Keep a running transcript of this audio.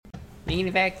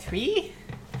Beanbag 3?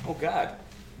 Oh God.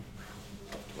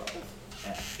 12.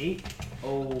 At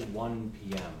 8:01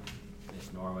 p.m.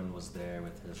 If Norman was there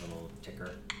with his little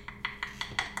ticker.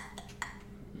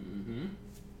 Mm-hmm.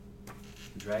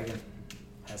 The dragon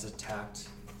has attacked.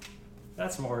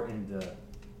 That's more in the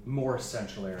more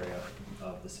central area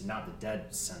of the city, not the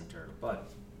dead center,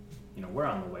 but we're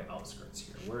on the way outskirts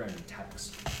here. We're in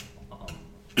Tavix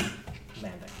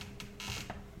landing.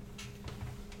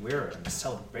 The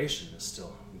celebration is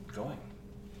still going.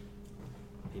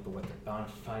 People with their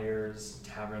bonfires,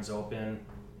 taverns open,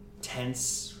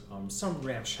 tents, some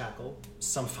ramshackle,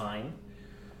 some fine.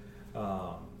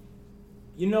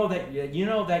 You know that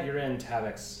you're in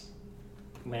Tavix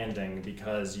landing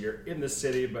because you're in the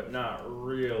city, but not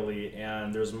really,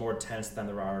 and there's more tents than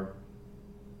there are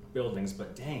buildings.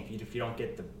 But dang, if you don't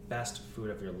get the best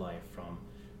food of your life from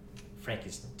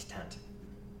Frankie's tent.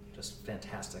 Just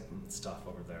fantastic stuff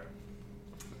over there.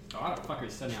 A lot of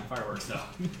fuckers setting out fireworks, though.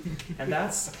 And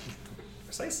that's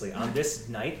precisely on this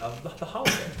night of the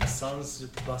holiday. The sun's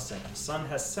busting. The sun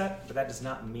has set, but that does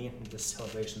not mean the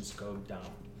celebrations go down.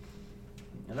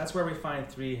 And that's where we find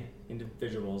three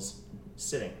individuals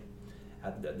sitting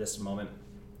at this moment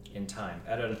in time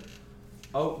at an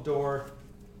outdoor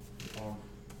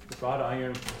wrought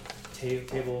iron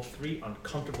table, three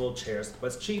uncomfortable chairs, but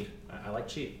it's cheap. I like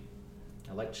cheap.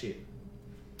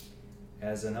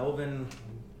 As an elven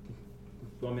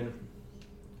woman,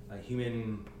 a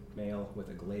human male with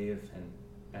a glaive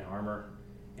and armor,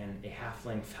 and a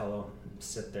halfling fellow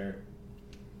sit there.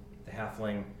 The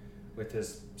halfling with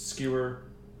his skewer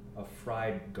of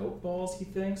fried goat balls, he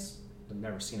thinks. I've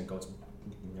never seen a goat's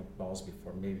balls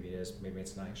before. Maybe it is, maybe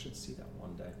it's not. I should see that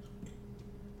one day.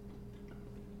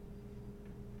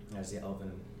 As the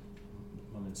elven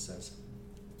woman says,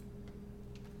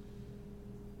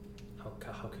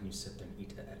 How can you sit there and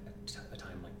eat at a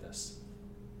time like this?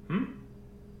 And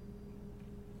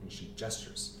she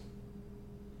gestures.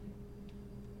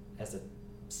 As the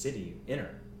city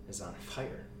inner is on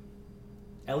fire.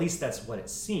 At least that's what it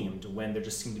seemed when there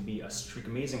just seemed to be a streak.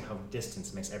 Amazing how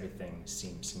distance makes everything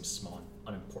seem small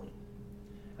and unimportant.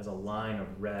 As a line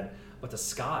of red, but the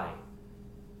sky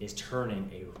is turning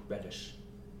a reddish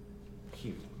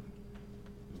hue.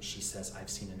 And she says, I've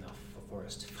seen enough of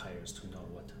forest fires to know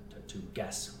to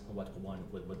guess what one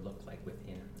would look like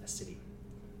within a city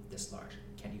this large.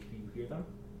 Can you hear them?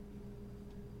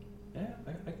 Yeah,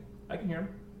 I can hear them.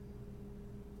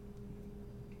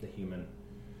 The human,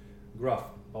 gruff,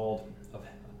 bald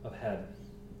of head,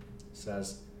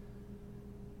 says,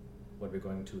 what are we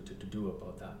going to do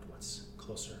about that? What's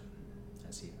closer?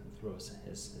 As he throws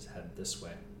his head this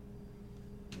way.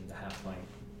 And the halfling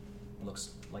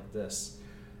looks like this.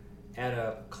 At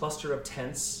a cluster of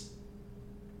tents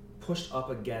pushed up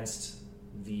against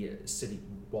the city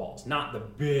walls. Not the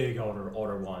big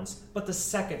outer ones, but the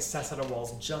second set of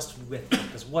walls just with them.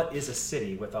 Because what is a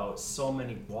city without so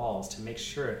many walls to make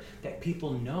sure that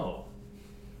people know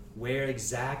where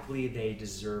exactly they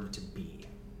deserve to be?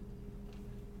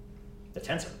 The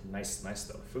tents are nice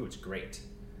though. The food's great.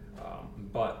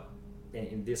 But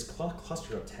in this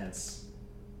cluster of tents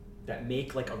that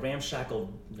make like a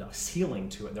ramshackle ceiling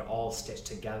to it, they're all stitched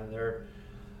together,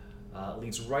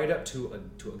 leads right up to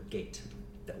a gate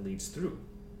that leads through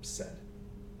said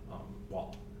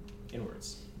wall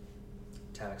inwards.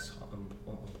 Tavix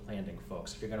landing,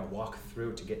 folks. If you're going to walk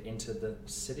through to get into the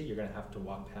city, you're going to have to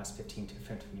walk past 15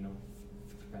 different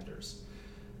vendors.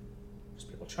 There's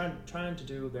people trying to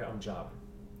do their own job.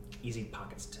 Easy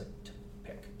pockets to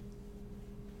pick.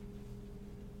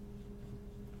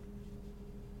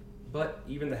 But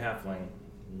even the halfling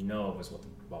knows what the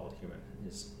bald human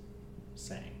is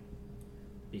saying,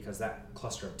 because that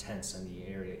cluster of tents in the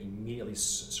area immediately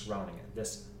surrounding it,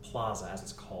 this plaza, as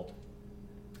it's called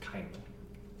kindly,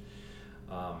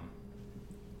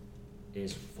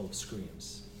 is full of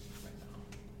screams right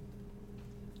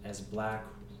now. As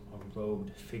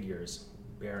black-robed figures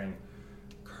bearing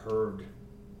curved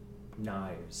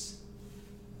knives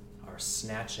are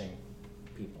snatching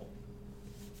people,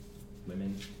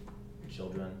 women,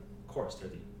 children. Of course, they're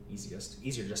the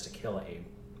easier just to kill a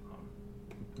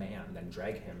man than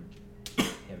drag him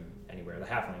anywhere. The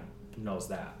halfling knows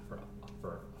that for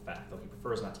a fact, though he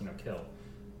prefers not to kill.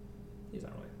 He's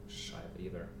not really shy of it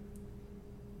either.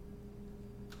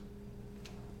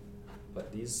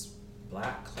 But these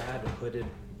black-clad, hooded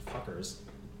fuckers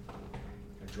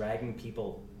are dragging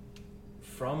people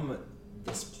from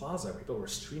this plaza. People were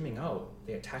streaming out.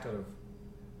 They attacked out of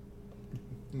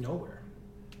nowhere.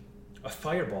 A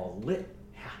fireball lit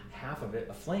half of it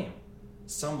aflame.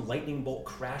 Some lightning bolt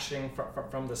crashing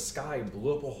from the sky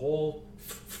blew up a whole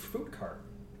food cart.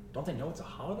 Don't they know it's a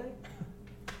holiday?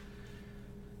 If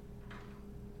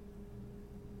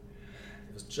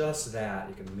it was just that,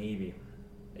 you could maybe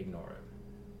ignore it.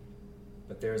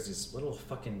 But there's these little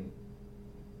fucking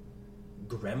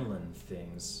gremlin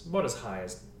things, about as high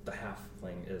as the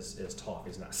halfling is tall.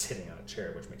 He's not sitting on a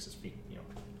chair, which makes his feet,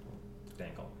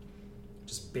 dangle.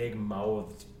 Just big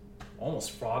mouthed,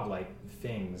 almost frog-like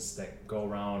things that go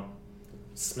around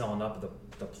smelling up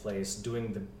the place,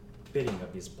 doing the bidding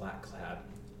of these black-clad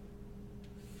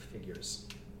figures.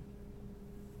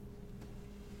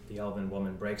 The elven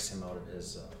woman breaks him out of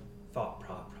his thought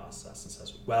process and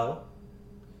says, "Well,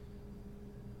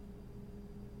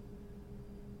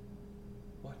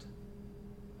 what?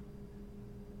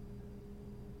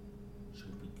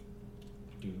 Should we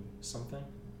do something?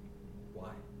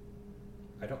 Why?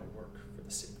 I don't work for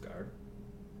the Safeguard.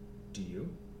 Do you?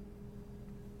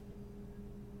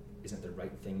 Isn't the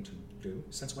right thing to do?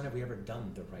 Since when have we ever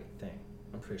done the right thing?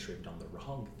 I'm pretty sure we've done the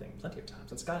wrong thing plenty of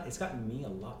times. It's gotten me a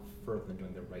lot further than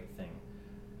doing the right thing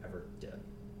ever did.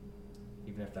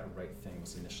 Even if that right thing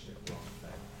was initially the wrong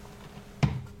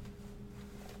thing."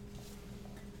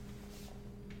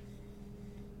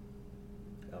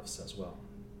 Elf says, "Well,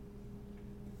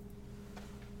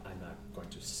 I'm not going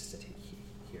to sit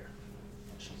here."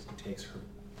 She takes her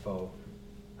bow,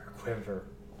 her quiver,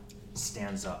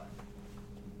 stands up.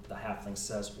 The halfling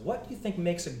says, "What do you think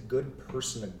makes a good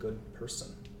person a good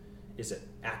person? Is it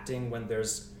acting when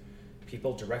there's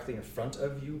people directly in front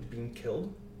of you being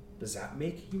killed? Does that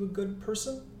make you a good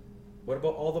person? What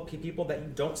about all the people that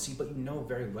you don't see but you know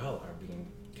very well are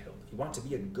being killed? If you want to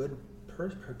be a good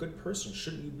person,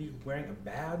 shouldn't you be wearing a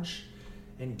badge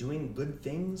and doing good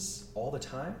things all the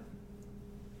time?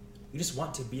 You just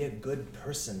want to be a good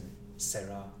person,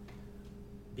 Sarah.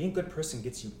 Being a good person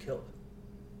gets you killed."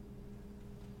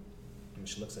 And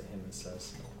she looks at him and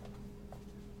says,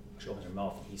 she opens her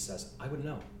mouth and he says, "I would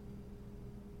know."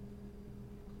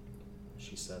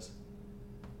 She says,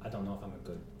 "I don't know if I'm a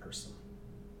good person.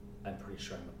 I'm pretty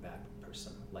sure I'm a bad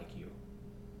person, like you.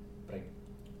 But I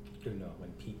do know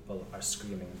when people are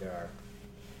screaming there are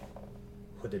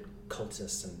hooded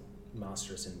cultists and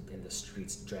monsters in the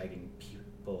streets dragging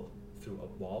people through a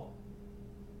wall,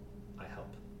 I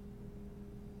help.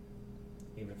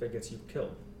 Even if it gets you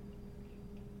killed,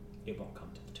 it won't come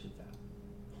to that.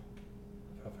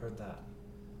 I've heard that."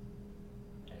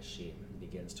 As she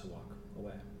begins to walk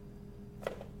away.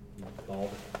 The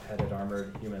bald-headed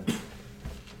armored human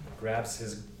grabs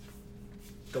his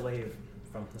glaive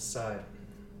from the side.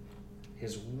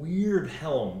 His weird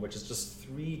helm, which is just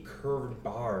 3 curved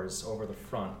bars over the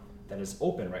front, that is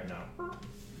open right now.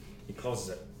 He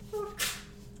closes it.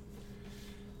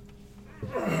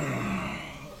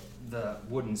 The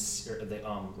wooden,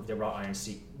 the wrought iron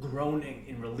seat groaning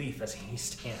in relief as he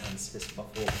stands, his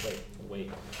buffalo plate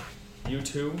awake. You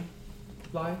too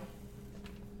lie?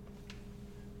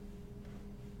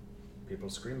 People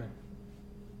screaming.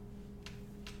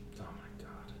 Oh my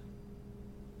god.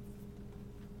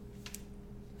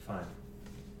 Fine.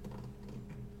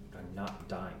 I'm not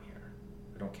dying here.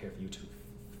 I don't care if you two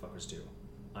fuckers do.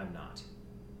 I'm not.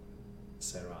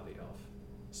 Sarah the elf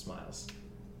smiles.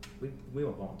 We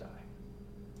won't die.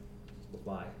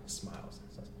 Lie smiles.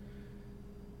 Says,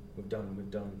 We've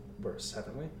done worse,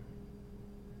 haven't we?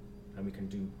 And we can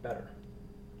do better.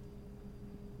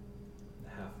 The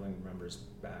halfling remembers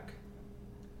back.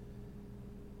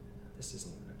 This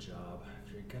isn't even a job.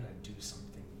 If you're gonna do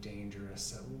something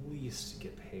dangerous, at least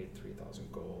get paid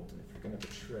 3,000 gold. And if you're gonna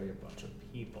betray a bunch of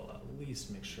people, at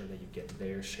least make sure that you get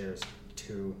their shares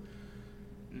too.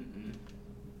 Mm-mm.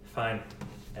 Fine.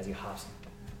 As he hops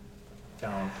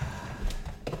down.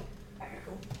 I gotta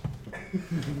go.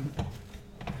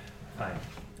 Fine.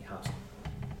 He hops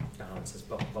down and says,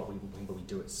 but we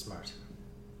do it smart.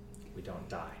 We don't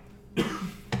die.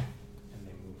 And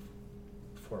they move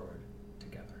forward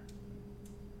together.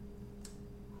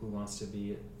 Who wants to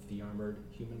be the armored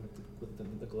human with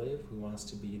the glaive? Who wants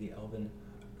to be the elven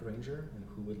ranger? And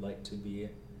who would like to be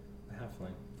the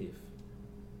halfling thief?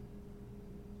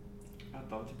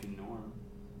 I'd love to be Norm.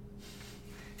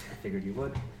 I figured you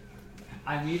would.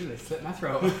 I immediately slit my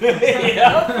throat. Is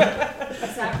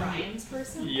that Ryan's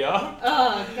person? Yeah.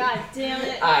 Oh, god damn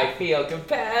it. I feel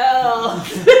compelled.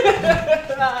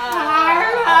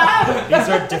 These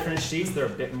are different sheets. They're a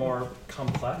bit more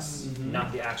complex. Mm-hmm.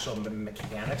 Not the actual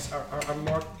mechanics are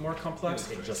more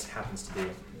complex. It just happens to be.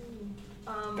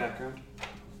 Background.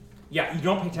 Yeah, you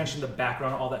don't pay attention to the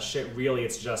background, all that shit. Really,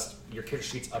 it's just your character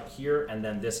sheet's up here, and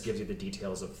then this gives you the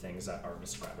details of things that are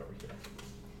described over here.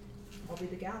 I'll be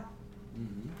the gal.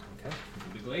 Mm-hmm. Okay.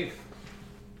 The glaive.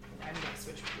 I'm gonna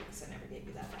switch books. I never gave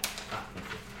you that back. Ah, thank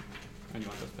you. And you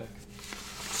want those back?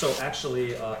 So actually,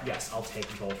 yes, I'll take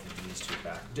both of these two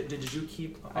back. Did you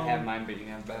keep? I have mine, but you can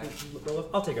have back. Well,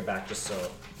 I'll take it back just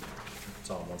so it's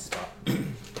all in one spot. You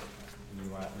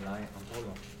are lying on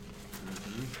total.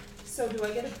 So do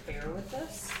I get a bear with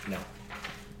this? No.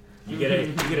 You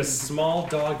get a small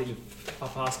dog that you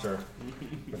foster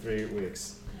for 3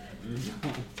 weeks.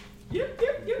 Yep.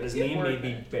 His name may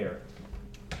be Bear.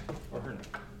 Or her name.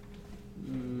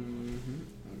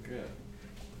 Mm-hmm. Okay.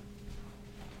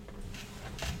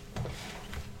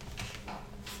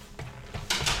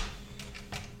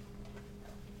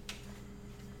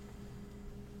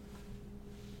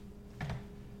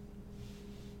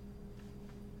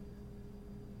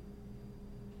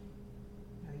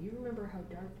 Now you remember how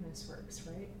darkness works,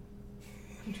 right?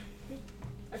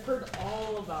 I've heard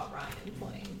all about Ryan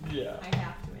playing. Yeah. I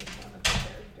have to make fun of the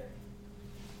character.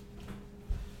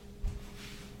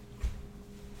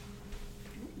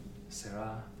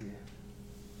 Sarah, the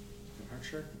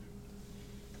archer,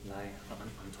 lie on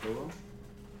Toro,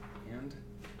 and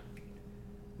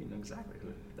you know exactly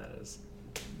who that is.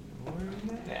 Norman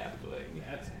the Halfling.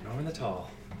 That's Norman the Tall.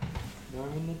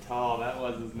 Norman the Tall. That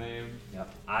was his name.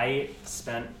 Yep. I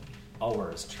spent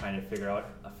hours trying to figure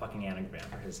out a fucking anagram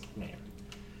for his name.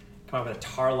 Come up with a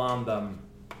Tarlon the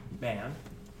man,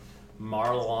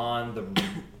 Marlon the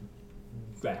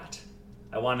rat.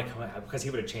 I wanted to come up because he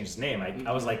would have changed his name.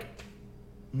 I was like,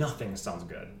 nothing sounds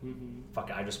good. Fuck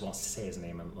it, I just won't say his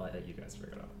name and let you guys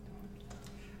figure it out.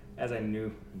 As I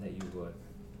knew that you would.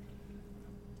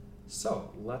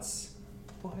 So let's.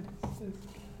 What is this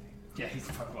guy? Yeah, he's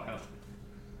fucking wild.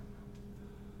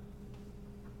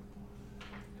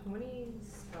 How many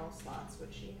spell slots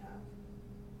would she have?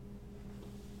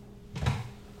 I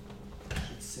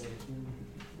should say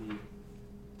the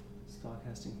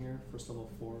spellcasting here. First level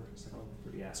 4, second level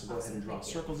 3. Yeah, so go ahead and draw Thank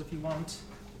you. circles if you want.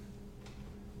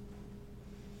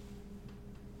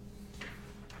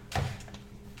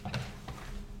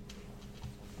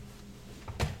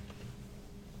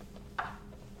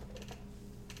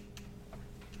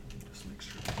 Just make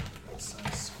sure that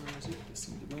size squares it. This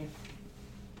seemed to me.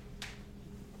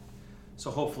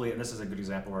 So hopefully, and this is a good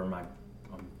example where my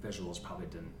visuals probably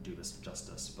didn't do this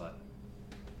justice, but.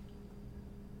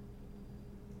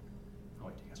 Oh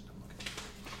wait, you guys don't look.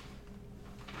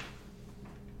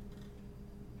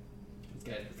 This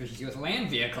guy's proficiency with land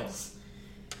vehicles.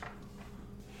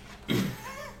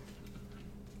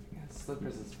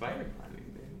 Slippers and spider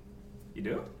climbing, baby. You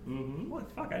do? Mm-hmm. What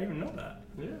the fuck? I didn't even know that.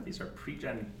 Yeah. These are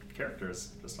pre-gen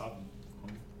characters just off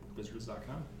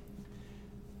Wizards.com.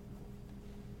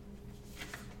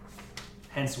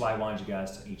 Hence why I wanted you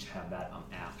guys to each have that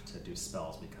app to do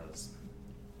spells because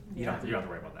you don't have to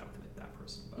worry about that with that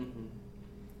person. But.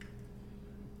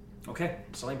 Okay,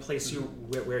 so let me place you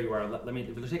where you are. Let me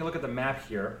take a look at the map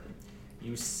here.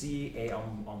 You see a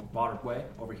waterway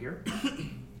over here.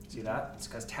 See that? It's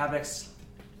because Tavek's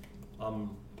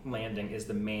landing is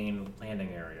the main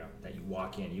landing area that you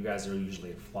walk in. You guys are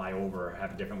usually fly over,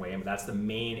 have a different way in, but that's the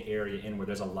main area in where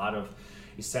there's a lot of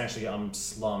essentially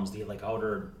slums, the like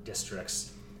outer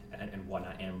districts and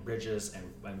whatnot, and bridges and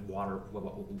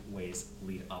waterways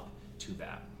lead up to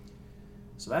that.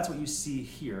 So that's what you see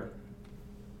here.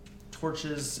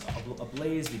 Torches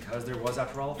ablaze because there was,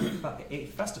 after all, a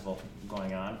festival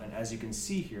going on, and as you can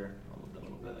see here, a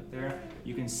little bit like there,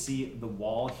 you can see the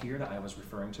wall here that I was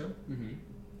referring to, and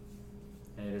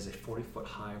it is a 40-foot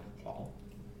high wall.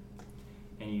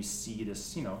 And you see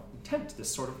this, tent,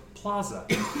 this sort of plaza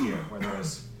here, where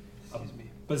there's a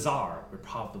bazaar would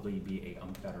probably be a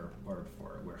better word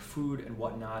for it, where food and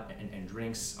whatnot and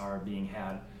drinks are being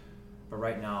had. But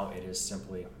right now, it is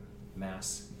simply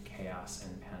mass chaos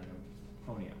and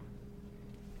pandemonium,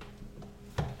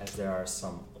 as there are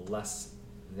some less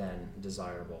than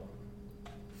desirable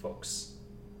folks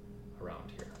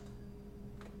around here.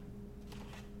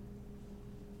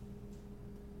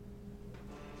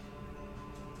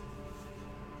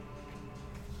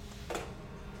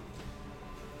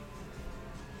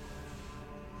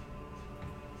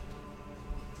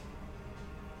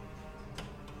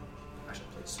 I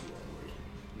should place you all where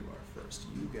you are first.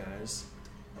 You guys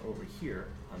are over here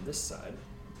on this side.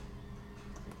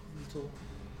 Little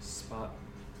spot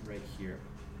right here,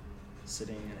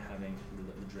 sitting and having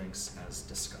the drinks as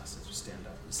discussed. As you stand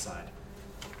up beside,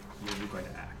 you're going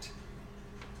to act.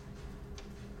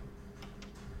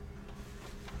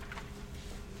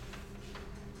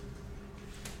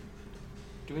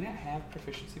 Do we not have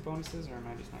proficiency bonuses, or am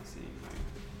I just not seeing mine?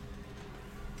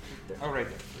 Oh, right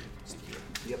there. Thank you.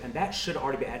 Yep, and that should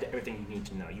already be added to everything you need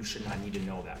to know. You should not need to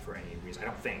know that for any reason. I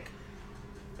don't think.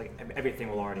 Like everything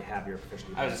will already have your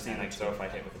proficiency. I was just saying, like, so if I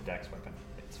hit with a dex weapon,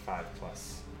 it It's 5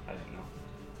 plus. I didn't know.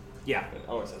 Yeah. But,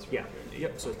 oh, it says right Yeah. here.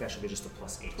 Yep. So that should be just a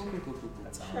 +8. Cool.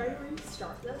 That's Should I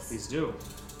restart this? Please do.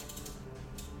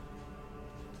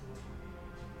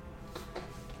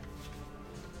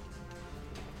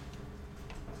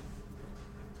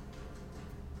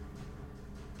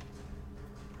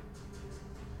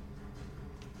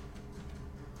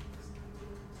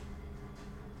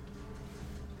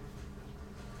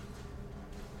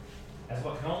 As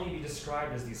what can only be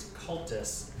described as these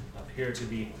cultists appear to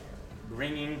be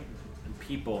bringing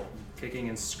people kicking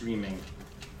and screaming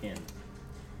in.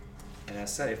 And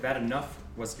as said, if that enough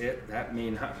was it, that may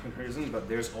not have been reason, but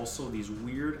there's also these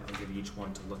weird, I'll give you each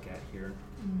one to look at here.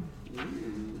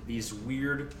 These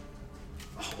weird,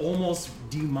 almost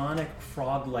demonic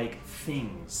frog-like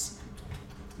things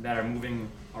that are moving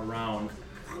around,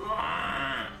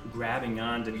 grabbing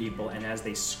onto people, and as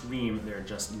they scream, they're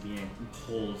just being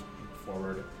pulled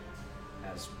forward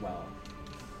as well.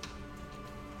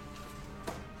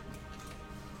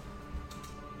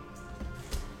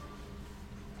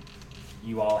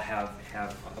 You all have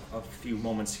a few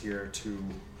moments here to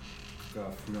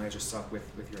familiarize yourself with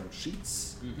your own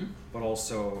sheets, but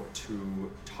also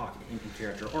to talk in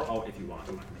character, or out if you want.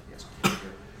 I'm not going to make this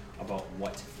here about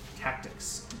what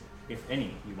tactics, if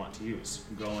any, you want to use.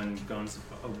 Going guns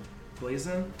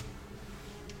blazing.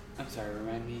 I'm sorry,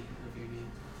 remind me of your name.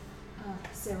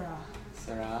 Sarah.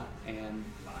 Sarah and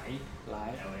Lie.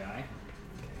 Lai.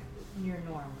 You're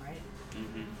Norm, right?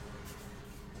 Mm-hmm.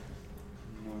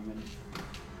 Norman.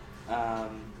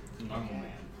 Normal Okay.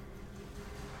 man.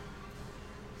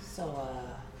 So,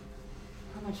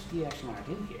 how much do you actually want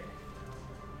to do here?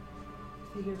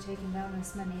 Figure taking down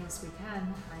as many as we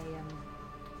can. I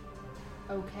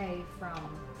am okay from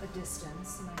a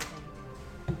distance, and I think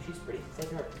Ooh, she's pretty. Say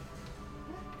her.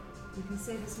 we can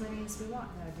save as many as we want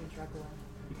out of each rebel.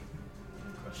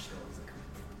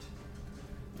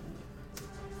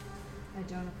 I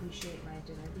don't appreciate my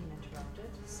dinner being interrupted,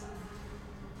 so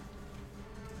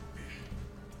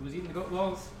Who's eating the goat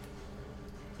balls?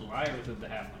 Why or was it the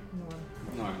halfling? Norm.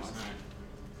 Norman was. Alright.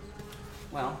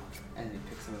 Well, and he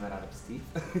picked some of that out of Steve.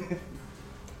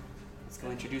 Let's go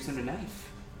introduce him to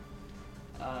knife.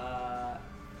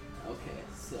 Okay,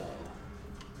 so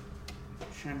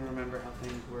trying to remember how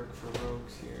things work for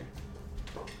rogues here.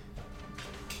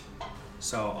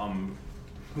 So,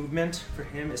 movement for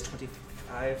him is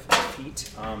 25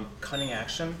 feet. Cunning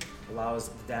action allows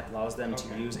them to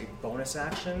Okay. use a bonus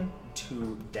action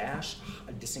to dash,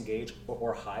 disengage,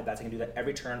 or hide. That's he can do that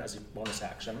every turn as a bonus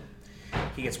action.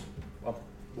 He gets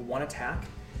one attack.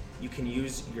 You can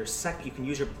use your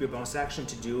your bonus action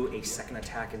to do a second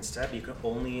attack instead. But you can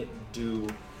only do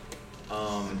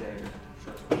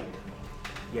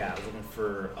yeah, I was looking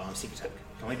for sneak attack.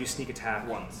 You can only do sneak attack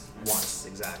once,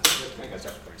 exactly. I got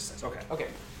it. 36. Okay. Okay.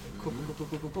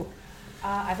 Cool.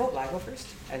 I vote Lai go first,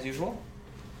 as usual.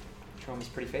 Show him his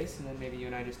pretty face, and then maybe you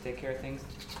and I just take care of things.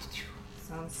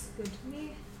 Sounds good to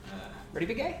me. Ready,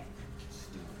 big guy?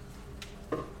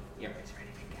 Yeah, right.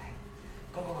 Ready, big guy.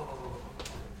 Go.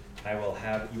 I will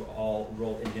have you all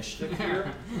roll initiative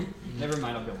here. Never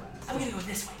mind, I'll go last. I'm gonna go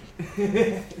this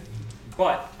way.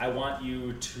 But I want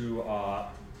you to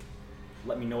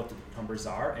let me know what the numbers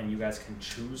are, and you guys can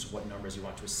choose what numbers you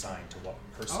want to assign to what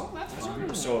person. Oh, that's as a fine.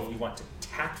 group. So if you want to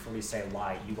tactfully say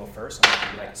lie, you go first. And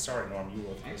if you like to start, Norm, you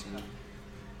go first.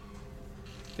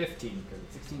 15, because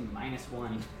 16 minus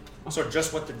 1. So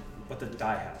just what the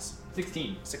die has.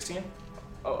 16. 16?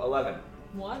 Oh, 11.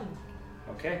 1.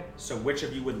 Okay. So which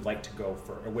of you would like to go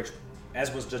first, or which,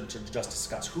 as was just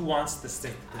discussed, who wants the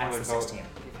I would vote 16?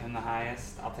 give him the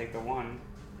highest. I'll take the 1.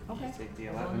 Okay. You take the Go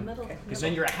in the 11. middle. Okay. Because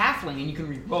then you're a halfling and you can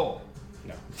re-roll.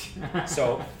 No.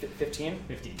 So 15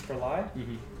 15. for lie,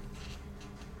 Mm-hmm.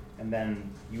 and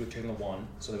then you would take the 1.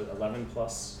 So there was 11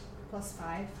 plus. Plus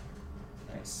 5.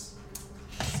 Nice.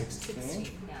 16.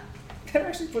 16. Yeah. That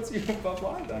actually puts you above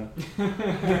lie then.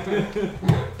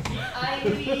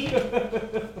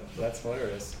 That's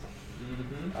hilarious.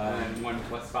 Mm-hmm. And 1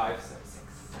 plus 5, so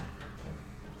 6.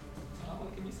 Oh,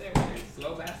 what can you say when you're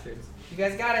slow bastards? You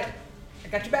guys got it. I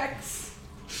got your backs.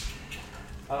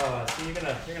 So you're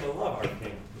gonna love our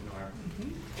king, Norm.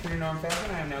 Turn Norm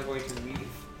fashion. I am now going to leave.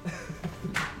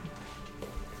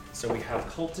 So we have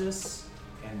cultists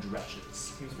and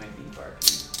dretches. Here's my bee barking.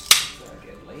 So I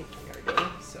get late. I gotta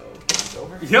go. So it's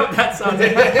over. Yep, that sounds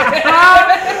it.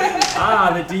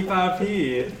 The deep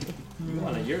IP.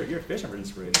 You're fishing for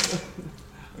inspiration.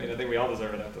 I mean, I think we all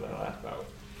deserve it after that last bout.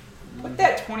 Put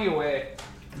that 20 away.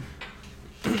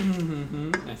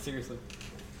 Yeah, seriously.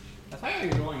 That's why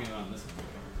you're rolling it on this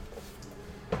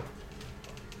one.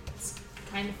 It's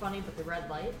kind of funny, but the red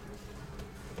light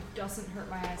Doesn't hurt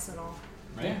my eyes at all.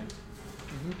 Right?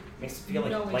 Makes me feel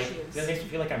No like issues. it makes me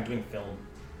feel like I'm doing film.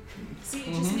 See,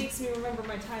 it just makes me remember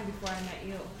my time before I met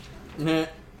you. Yeah.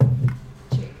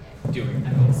 JK. Doing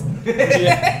I'm just kidding.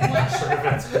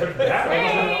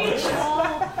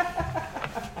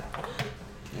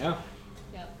 Yeah.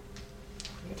 Yep.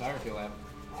 Photography lab.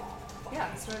 Yeah,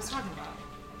 that's what I was talking about.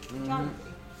 Mm-hmm.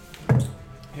 Photography.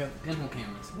 Yeah, pinhole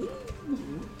cameras.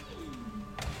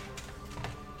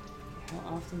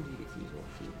 How often do you get to use roll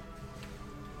feed?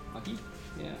 Lucky?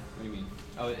 Yeah. What do you mean?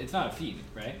 Oh, it's not a feed,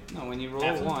 right? No, when you roll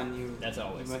Half a of- 1, you. That's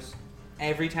always. You must,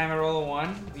 every time I roll a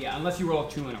 1? Yeah, unless you roll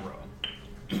 2 in a row.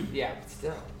 Yeah, but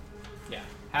still. Yeah,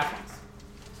 halflings.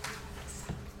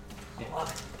 Yeah.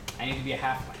 I need to be a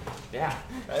halfling. Yeah.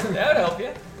 That would help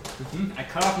you. I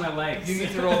cut off my legs. You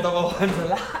need to roll double 1s a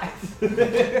lot.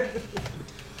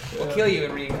 We'll kill you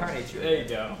and reincarnate you. There you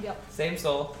go. Yep. Same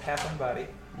soul, halfling body.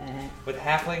 Mm-hmm. With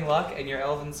halfling luck and your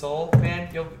elven soul, man,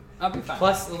 you'll I'll be fine.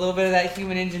 plus a little bit of that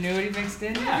human ingenuity mixed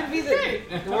in. Yeah, You're gonna be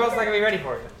great. the world's not gonna be ready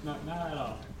for you. No, not at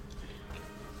all.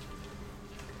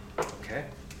 Okay.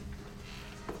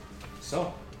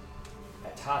 So,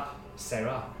 at top,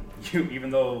 Sarah, you even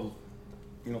though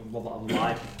the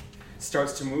line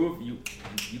starts to move, you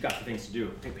got the things to do.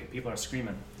 People are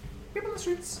screaming. People in the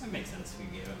streets. That makes sense.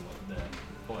 We gave him what the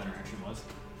whole interaction was.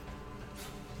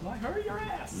 Why hurry your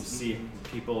ass? You see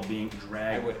people being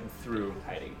dragged I wouldn't. through.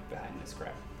 Hiding behind this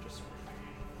crap. Just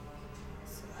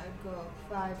So I'd go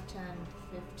 5, 10,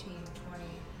 15, 20,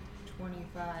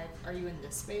 25. Are you in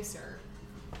this space or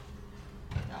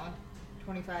that one?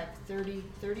 25, 30,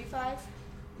 35?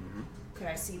 Mm-hmm. Could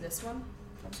I see this one?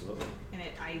 Absolutely. And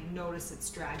I notice it's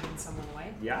dragging someone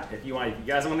away. Yeah, if you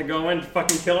guys want to go in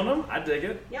fucking killing them, I dig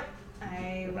it. Yep. I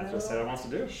If will that's what Sarah wants to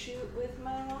do. shoot with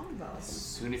my longbow. as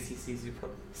soon as he sees you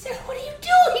put. Sarah, what are you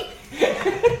doing?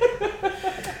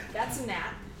 That's a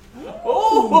nat.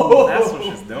 Oh, that's what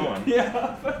she's doing.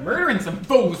 Yeah. Murdering some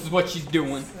fools is what she's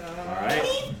doing. So All right.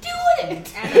 doing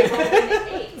it. And I rolled an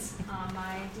 8 on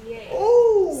my d8.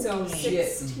 Oh. So shit.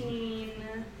 16,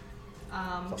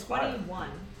 Plus 5. 21.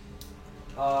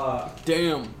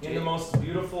 Damn. In the most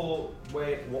beautiful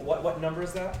way. What number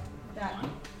is that? That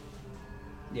One.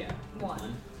 Yeah.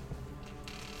 1.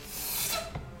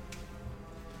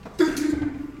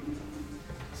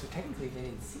 So technically, they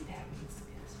didn't see that. It needs to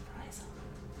be a surprise on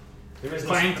them. There is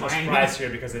Clang, no clang. surprise here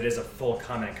because it is a full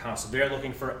combat count. So they're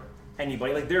looking for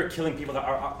anybody. Like they're killing people that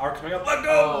are coming up. Let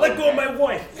go! Let go of my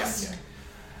wife! Yes.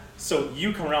 So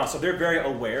you come around. So they're very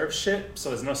aware of shit. So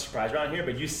there's no surprise around here.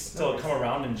 But you still come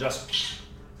around and just.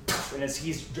 And as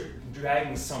he's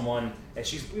dragging someone, and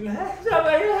she's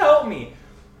somebody help me.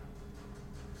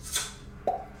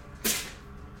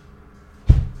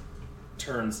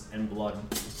 Turns and blood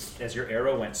as your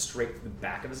arrow went straight to the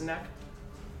back of his neck,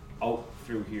 out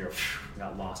through here,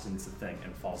 got lost into the thing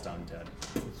and falls down dead.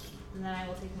 And then I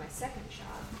will take my second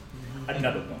shot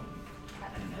Another one.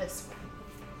 at this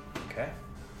one. Okay.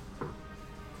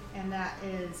 And that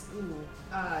is,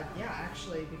 yeah,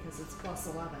 actually, because it's plus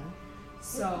 11.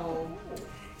 So,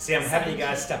 See, I'm having you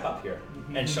guys step up here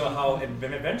and show how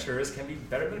adventurers can be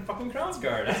better than fucking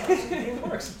Crownsguard. That's how this game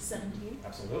works. 17.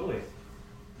 Absolutely.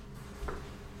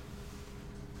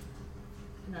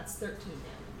 And that's 13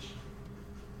 damage.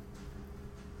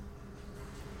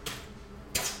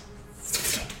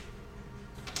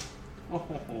 Oh.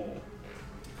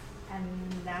 And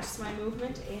that's my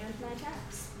movement and my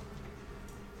attacks.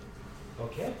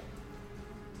 Okay.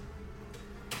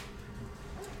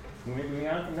 Moving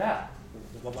on from that.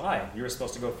 Why? You were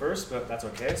supposed to go first, but that's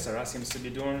okay. Sarah seems to be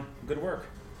doing good work.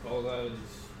 Pulls out his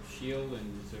shield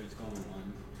and starts going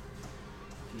 1,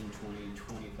 15,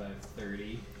 20, 25,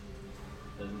 30.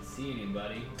 Doesn't see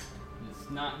anybody. It's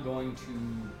not going to.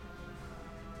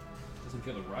 Doesn't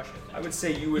feel the rush, I think. I would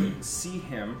say you would see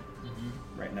him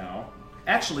right now.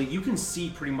 Actually, you can see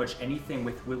pretty much anything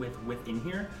within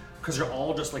here because they're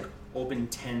all just like open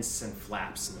tents and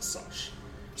flaps and such.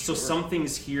 So some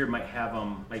things here might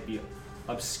be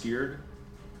obscured,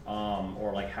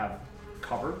 or like have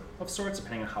cover of sorts,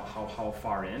 depending on how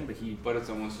far in. But it's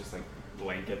almost just like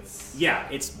blankets. Yeah,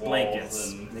 it's Walls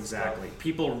blankets. and Exactly. stuff.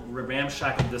 People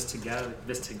ramshackled this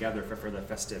together for the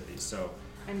festivities. So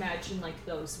Imagine like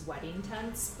those wedding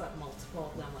tents, but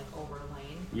multiple of them like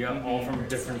overlaying. yeah, all from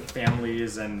different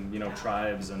families and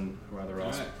tribes and whoever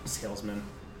else, Alright. salesmen.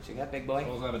 What you got, big boy?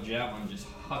 Pulls out a javelin and just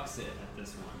hucks it at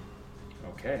this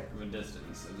one Okay. from a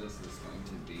distance. So this is going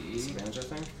to be Disadvantage, I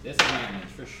think. disadvantage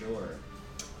for sure.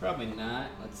 Probably not.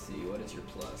 Let's see. What is your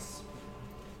plus?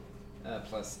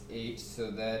 Plus 8. So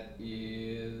that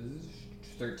is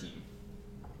 13.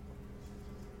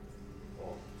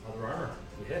 Well, other armor.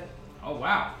 You hit. Oh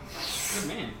wow. Good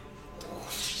man.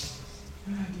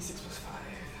 D6 plus 5.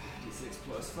 D6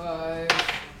 plus 5.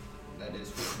 That is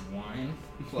 1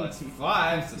 plus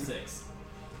 5, so 6.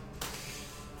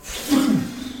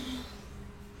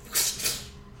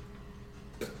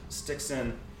 Sticks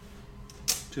in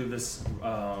to this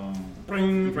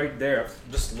ring right there.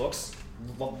 Just looks.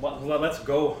 Let's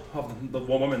go of the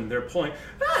woman they're pulling.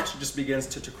 She just begins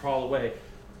to crawl away.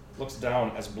 Looks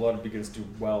down as blood begins to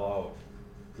well out.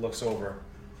 Looks over.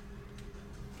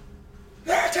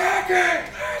 They're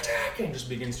attacking! They're attacking! Just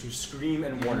begins to scream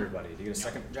and warn everybody. Do you get a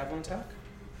second javelin attack?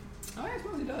 Oh, I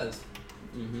suppose he does.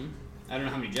 Mm-hmm. I don't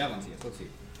know how many javelins he has. Let's see.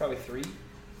 Probably 3. 5.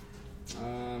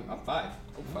 Oh,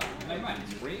 5. Never mind.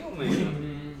 It's real,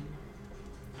 man.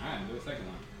 Alright, do a second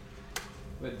one.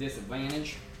 With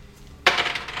disadvantage.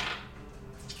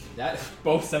 That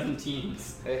both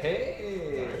 17s.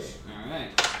 Hey! Alright.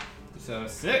 So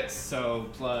 6, so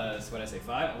plus, what did I say,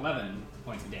 5? 11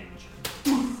 points of damage.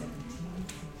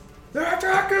 They're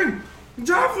attacking!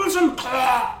 Javelins and... 2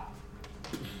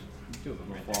 of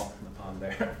them right there. Fall in the pond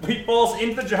there. He falls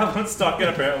into the javelin, stuck in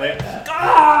apparently.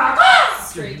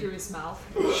 Straight through his mouth.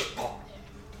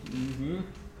 Mm-hmm.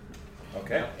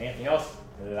 Okay, anything else?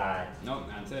 Lie. Nope,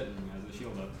 that's it. He has the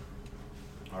shield up.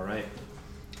 Alright.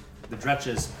 The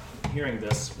Dretches, hearing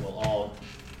this, will all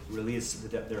release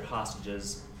their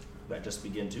hostages that just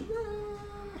begin to...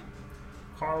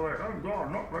 Harley, I'm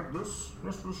gone, not like this.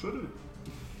 This is the city.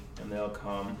 And they'll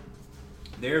come.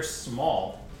 They're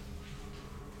small.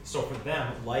 So for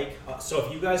them, like... so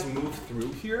if you guys move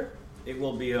through here, it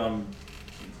will be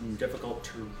difficult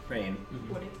terrain.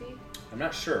 Would it be? I'm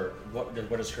not sure. What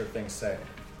does her thing say?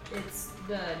 It's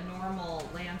the normal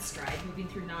landstride. Moving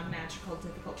through non-magical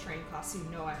difficult terrain costs you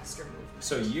no extra movement.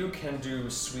 So you can do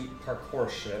sweet parkour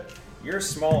shit. You're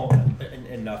small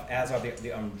enough, as are the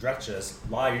Dretches.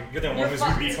 Lie, you're the one who's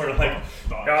going to be sort of like,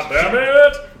 God damn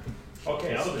it!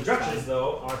 Okay, now the Dretches,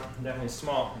 though, are definitely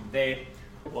small. They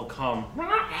will come.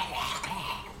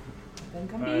 Then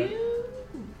come to you.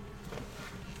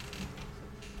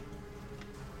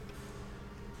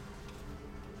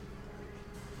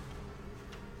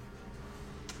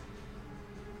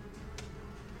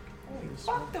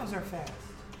 Fuck, those are fast.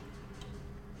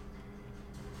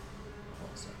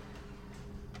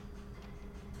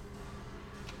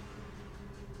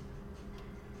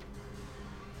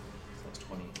 So that's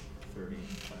 20, 30,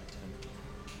 5,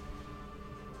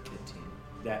 10, 15.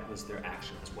 That was their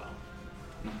action as well.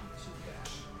 Super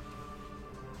dash.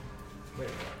 Wait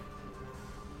a minute.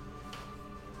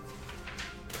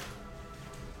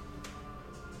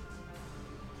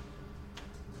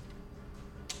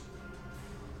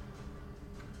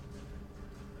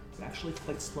 It's actually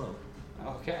quite slow.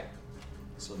 Okay.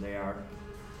 So they are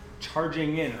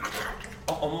charging in,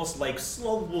 almost like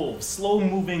slow wolves,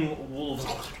 slow-moving wolves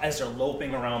as they're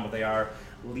loping around, but they are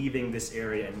leaving this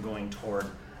area and going toward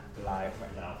live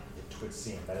right now. The Twitch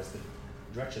scene. That is the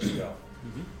Dretches go.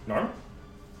 Norm?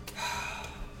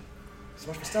 So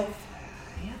much for stealth.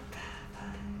 Yep.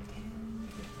 5, 10,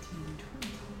 15,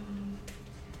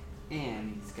 20.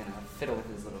 And he's gonna fiddle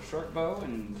with his little short bow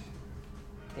and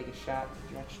take a shot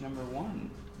at Dretch number 1.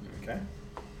 Okay.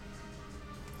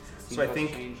 16 So I plus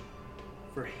think change.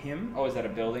 for him... Oh, is that a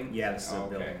building? Yeah, this is a Oh, okay.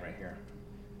 building right here.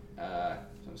 So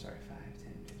I'm sorry, 5,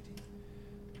 10, 15,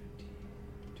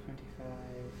 20, 25.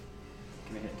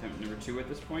 Can I hit attempt number 2 at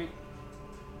this point?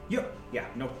 Yep. Yeah,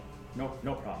 no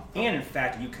problem. And in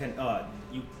fact, you can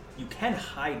you can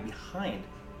hide behind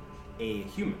a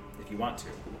human if you want to.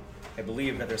 I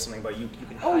believe that there's something about you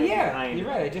can hide Oh yeah, behind you're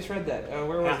right. I just read that.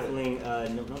 Where was it? halfling.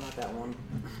 No, not that one.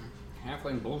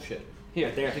 Halfling bullshit.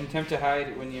 Here, there. You can attempt to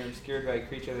hide when you're obscured by a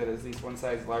creature that is at least one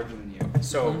size larger than you.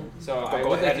 So So Go I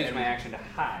would ahead like to use and- my action to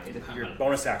hide. your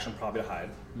bonus action probably to hide.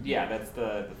 Yeah, that's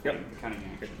the thing, Yep. the cunning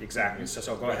action. Exactly.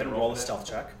 So go Right, ahead and roll roll a for that. stealth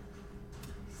check.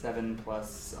 7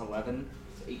 plus 11,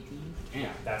 so 18.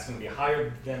 Damn. That's going to be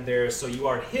higher than theirs. So you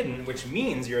are hidden, which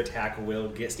means your attack will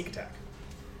get sneak attack.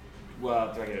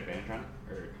 Well, do I get advantage on it?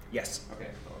 Or Yes. okay,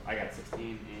 so I got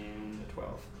 16 and a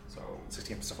 12. So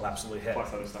 16% will absolutely hit.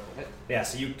 plus other stuff will hit. Yeah,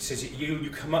 so you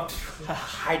come up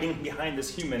hiding behind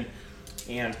this human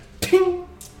and ping!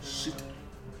 Shoot.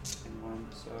 And 1,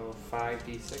 so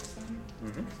 5d6 then?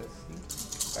 Mm-hmm.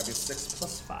 That's 5d6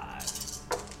 plus 5.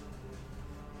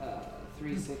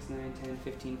 3, 6, 9, 10,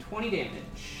 15, 20 damage.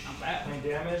 Not bad. 20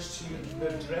 damage to the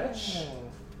dredge.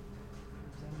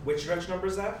 Which dredge number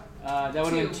is that? That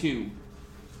would have been 2.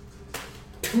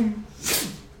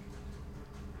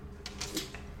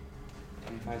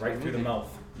 Right through the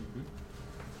mouth.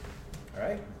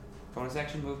 Alright, Bonus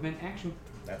action, movement, action.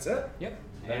 that's it. Yep.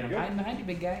 Very And I'm good. hiding behind you,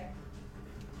 big guy.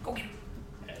 Go get him.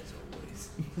 As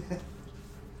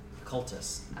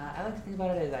Cultists. I like to think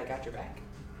about it as I got your back.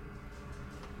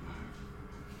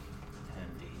 10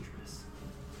 dangerous.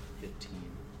 15.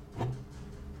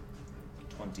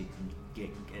 20.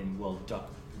 And we'll duck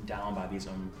down by these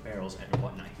barrels and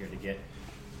whatnot here to get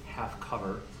half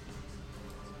cover.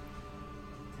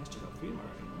 Has to go 3 more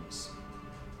items.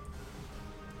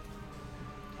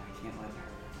 I can't let her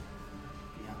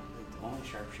be on like, the only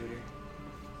sharpshooter. I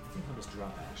think I'll just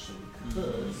drop actually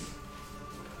because.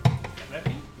 That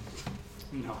be?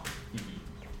 No.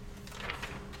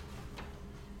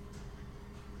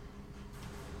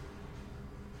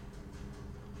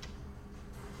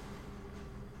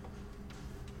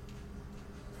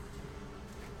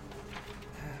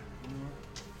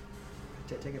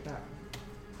 Take it back.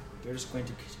 They're just going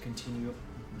to continue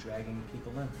dragging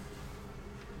people in.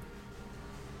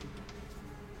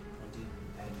 20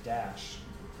 and dash,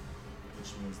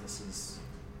 which means this is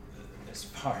as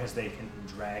far as they can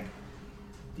drag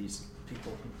these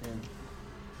people in.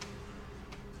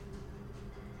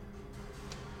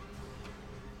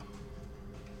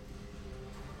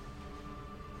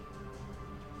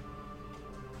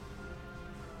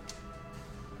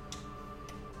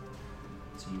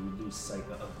 So you would lose sight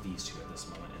of these two at this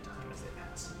moment in time as they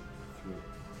pass through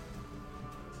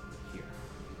here.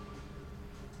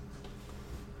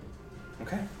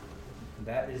 Okay.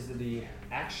 That is the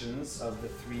actions of the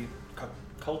 3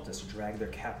 cultists to drag their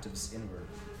captives inward.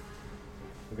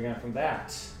 Moving on from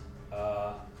that,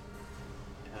 L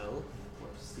or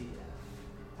CF?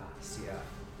 CF.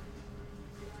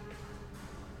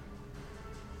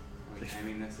 Are we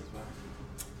timing this as well?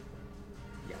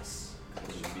 Yes.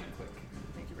 It should be quick.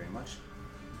 Thank you very much.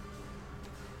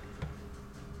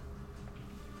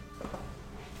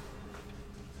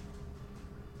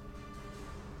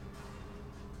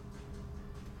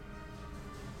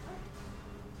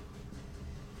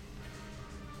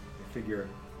 The figure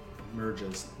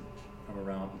emerges from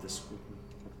around this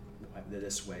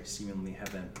way, seemingly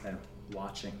have been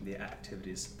watching the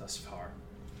activities thus far.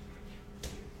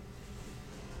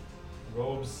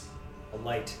 Robes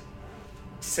alight,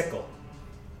 sickle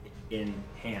in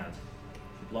hand,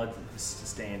 blood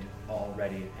stained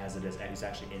already as it is. He's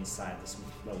actually inside this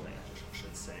building, I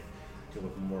should say, deal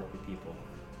with more people.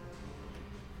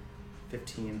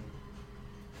 15,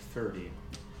 30.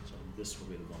 So this will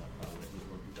be the one that probably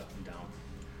we're ducking down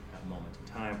at a moment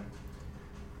in time.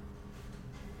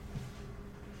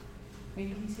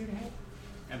 Maybe he's here to help.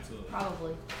 Absolutely.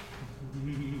 Probably.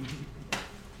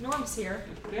 Norm's here.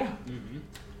 Yeah. Mm-hmm.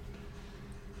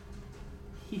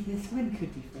 This one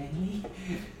could be friendly.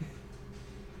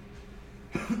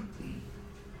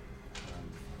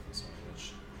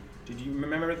 Did you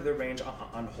remember the range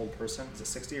on hold person? Is it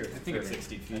 60 or 30? I think it's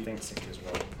 60 feet. I think it's 60 as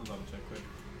well. I'll double check quick.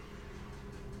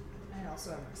 I also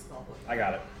have my spell book. I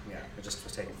got it. Yeah, it just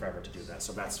was taking forever to do that.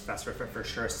 So that's for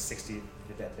sure 60.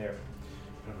 Get that there.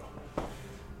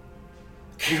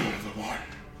 Kill the one.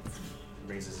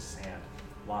 Raises his hand.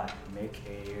 Why? Make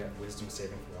a wisdom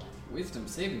saving throw. Wisdom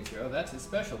saving throw, that's his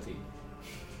specialty.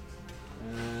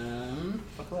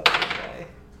 Buckle up, guy.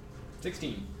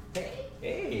 16.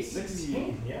 Hey,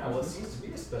 16. Yeah, well, it seems to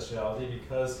be a specialty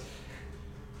because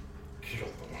Kill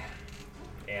the one.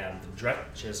 And the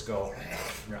dretches go, and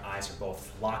your eyes are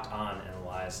both locked on, and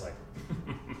Elias like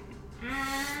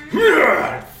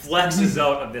flexes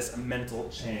out of this mental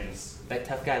chains. that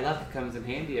tough guy luck comes in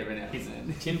handy every now and His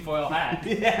then. tinfoil hat.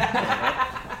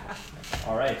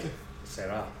 All right,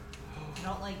 Sarah. I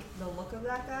don't like the look of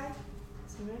that guy,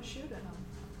 so I'm gonna shoot at him.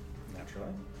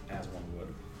 Naturally, as one would.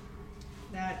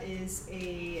 That is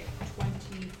a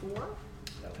 24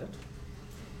 That'll hit.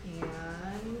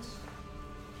 and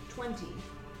 20.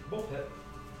 both hit.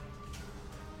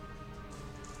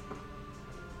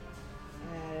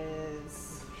 That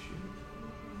is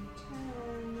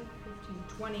 10, 15,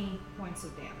 20 points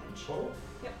of damage. Total?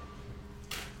 Yep.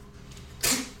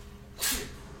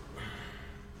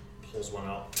 Pulls one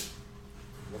out,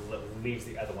 leaves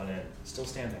the other one in, still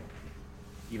standing.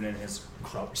 Even in his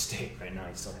crouched state right now,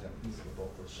 he's still hit him with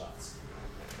both those shots.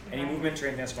 Any Okay. movement or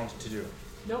anything else you want to do?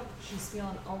 Nope, she's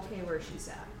feeling okay where she's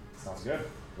at. Sounds good.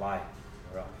 Lie.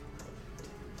 You're up.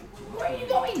 Where are you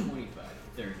going? 25,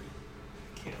 30.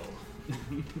 Kill.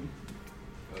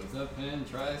 Goes up and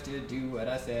tries to do what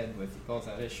I said with he pulls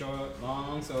out his short,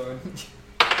 long sword.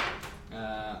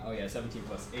 17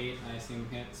 plus 8, I assume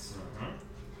hits.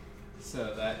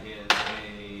 So that is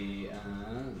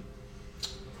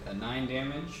a 9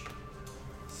 damage.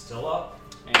 Still up.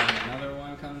 And another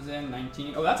one comes in,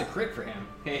 19. Oh, that's a crit for him.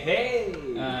 Hey!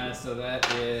 So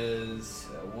that is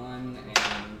a 1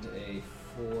 and a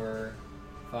 4,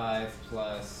 5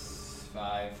 plus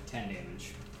 5, 10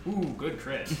 damage. Ooh, good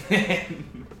crit.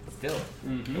 Still,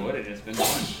 Mhm. it would have just been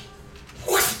one.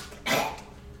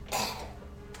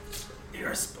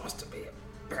 You're supposed to be a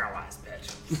paralyzed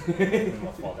bitch. And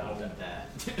we'll fall down Hold dead.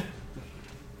 that.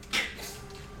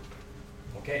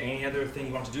 Okay, any other thing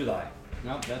you want to do, Lai?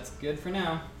 Nope, that's good for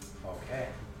now. Okay.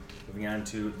 Moving on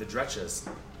to the Dretches.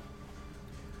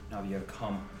 Now that you have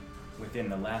come within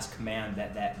the last command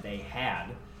that they had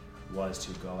was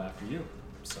to go after you.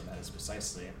 So that is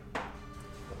precisely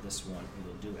what this one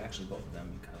will do. Actually, both of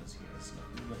them, because he has enough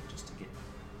movement just to get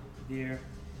there.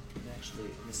 And actually,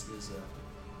 this is a.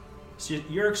 So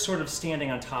you're sort of standing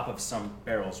on top of some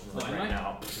barrels Oh, am right I?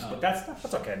 now, Oh. but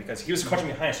that's okay because he was crouching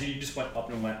behind, so you just went up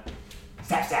and went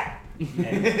stab stab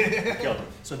and killed him.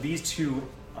 So these two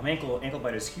ankle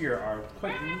biters here are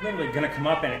quite literally gonna come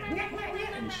up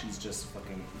and she's just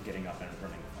fucking getting up and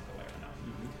running the fuck away right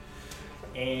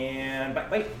now. And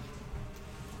bite.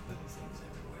 Little things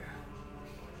everywhere.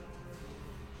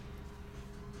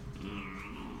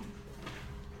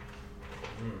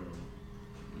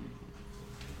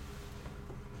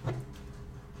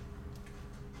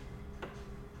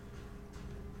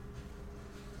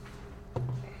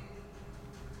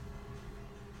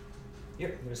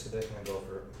 Yep, I'm just gonna go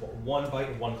for one bite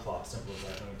and one claw. Simple as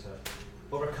that. I don't need to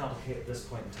overcomplicate at this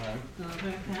point in time.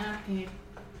 Overcomplicate.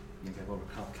 Maybe I've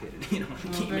overcomplicated, you know,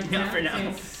 keep it now for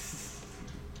now.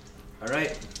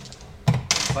 Alright.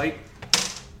 Bite,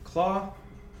 claw,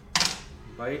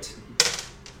 bite,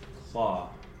 claw.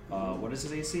 What is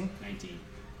his AC? 19.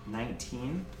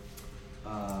 19.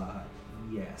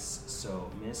 Yes. So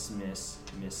miss.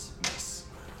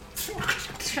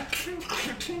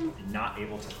 Not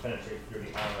able to penetrate through the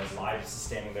armor as Lige is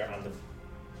standing there on the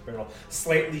barrel,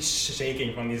 slightly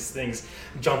shaking from these things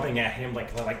jumping at him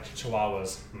like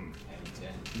chihuahuas.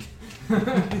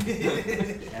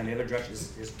 And the other Dretch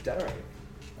is dead already.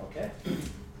 Okay.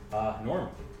 Norm.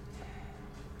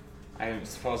 I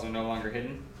suppose I'm no longer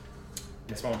hidden.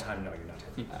 This moment in time, no, you're not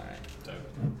hit. Alright. So,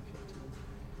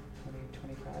 20,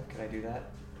 25. Could I do that?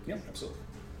 Yep, absolutely.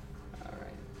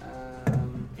 Alright.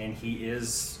 And he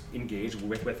is engaged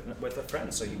with a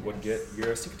friend, so you would get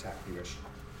your sneak attack if you wish.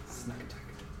 Snuck attack.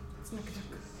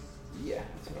 Yeah,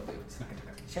 that's what I'll do. Snuck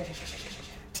attack.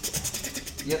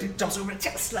 Yep. Jumps over and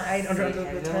slide under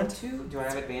the tent. Do I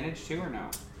have advantage too or no?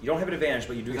 You don't have an advantage,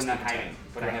 but you do get Because I'm sneak not attack. hiding,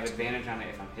 but I have Correct. advantage on it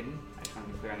if I'm hidden. I just want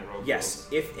to be clear on the road. Yes,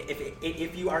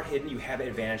 if you are hidden, you have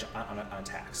advantage on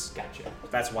attacks. Gotcha.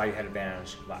 That's why you had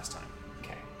advantage last time.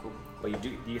 Okay, cool. But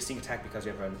you get sneak attack because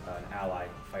you have an ally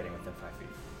fighting within 5 feet.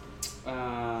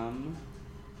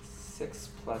 6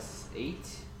 plus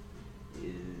 8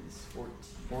 is 14.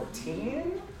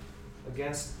 14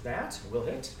 against that will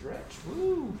hit. Stretch.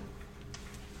 Woo!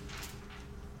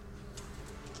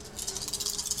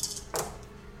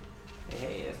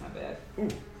 Hey, that's not bad. Ooh.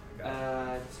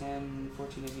 got it. 10,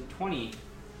 14, 18, 20.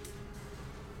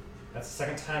 That's the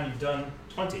second time you've done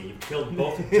 20. You've killed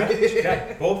both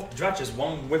Dretches,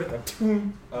 one with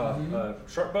a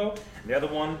short bow, and the other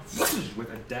one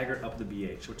with a dagger up the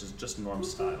BH, which is just Norm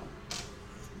style.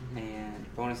 And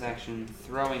bonus action,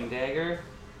 throwing dagger.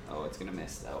 Oh, it's gonna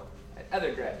miss though.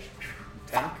 Other dredge.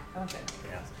 10? Okay.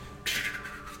 Yeah.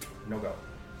 No go.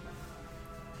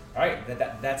 Alright,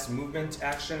 that's movement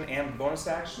action and bonus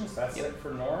actions. That's Yep. it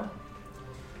for Norm.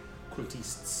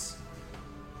 Cultists.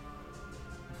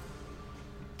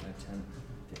 5, 10,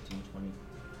 15, 20,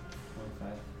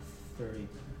 25, 30,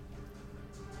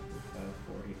 45,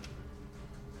 40,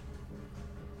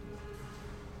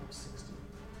 60.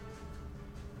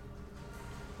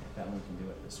 Yeah, that one can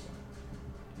do it, this one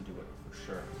can do it for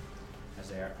sure. As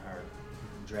they are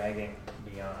dragging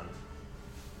beyond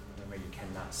where you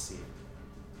cannot see.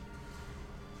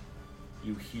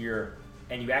 You hear,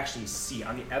 and you actually see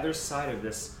on the other side of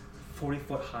this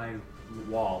 40-foot high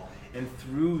wall, and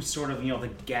through sort of, the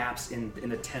gaps in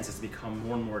the tents as they become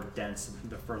more and more dense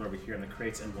the further over here in the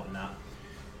crates and whatnot,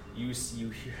 you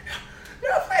hear,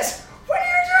 "No, please, what are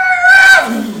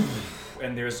you doing?"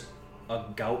 And there's a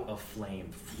gout of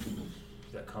flame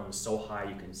that comes so high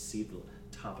you can see the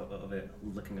top of it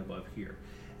looking above here,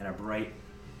 and a bright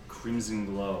crimson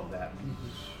glow that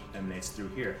emanates through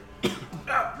here. No,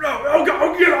 I'll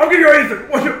give you anything.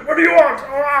 What do you want?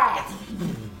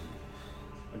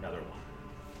 Another one.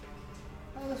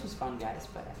 Oh, this was fun, guys,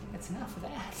 but I think that's enough of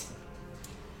that.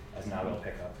 As now we'll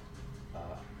pick up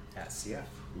at CF,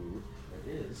 who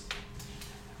there is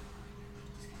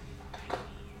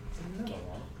another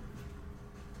one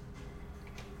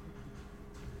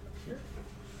up here.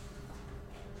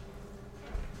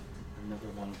 Another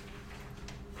one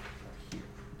up here.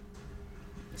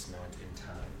 This moment in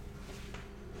time.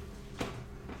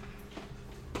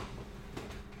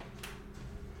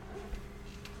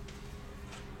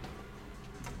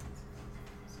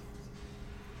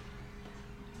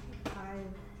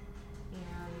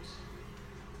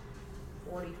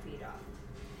 40 feet up.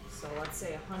 So let's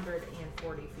say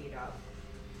 140 feet up.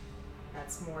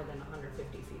 That's more than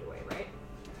 150 feet away, right?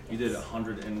 You did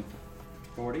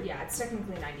 140? Yeah, it's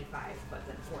technically 95, but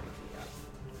then 40 feet up.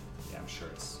 Yeah, I'm sure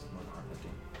it's more than 150.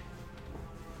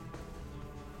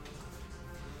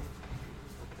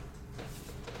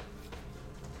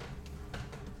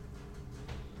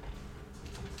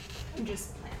 I'm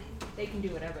just planning. They can do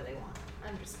whatever they want.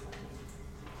 I'm just planning.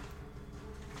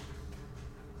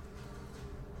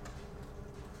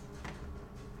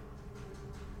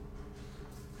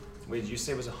 Wait, did you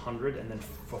say it was 100 and then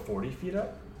 40 feet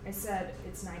up? I said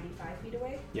it's 95 feet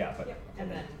away. Yeah, but Yep. And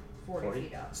then 40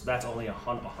 feet up. So that's only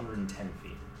 110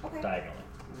 feet Okay. diagonally.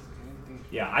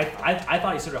 Yeah, I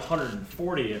thought you said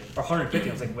 140 or 150.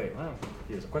 I was like, wait, well,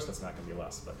 of course that's not going to be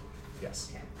less, but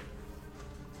yes.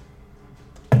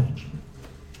 Okay.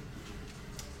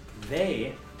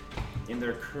 They, in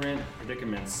their current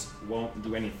predicaments, won't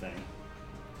do anything.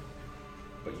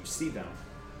 But you see them,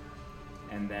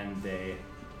 and then they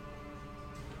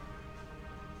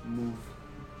move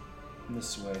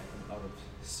this way and out of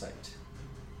sight.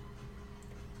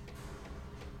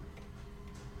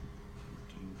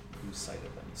 Do you lose sight of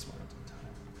them this moment in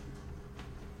time?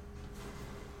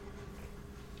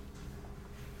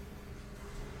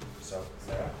 So,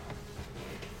 Sarah?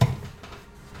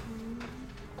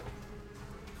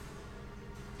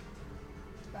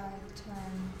 5, 10,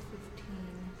 15,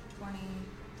 20,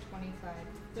 25,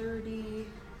 30,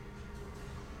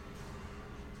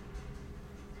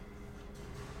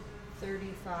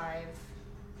 35,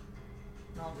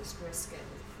 and I'll just risk it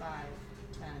with 5,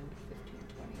 10, 15,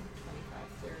 20,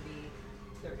 25, 30,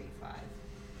 35.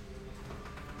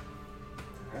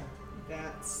 Okay.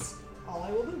 That's all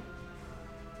I will do.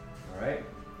 Alright.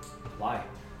 Lie.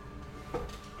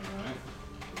 Alright.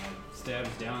 Stabs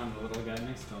down the little guy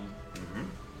next to him. Mm-hmm.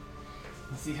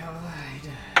 Let's see how I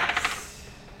does.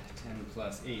 10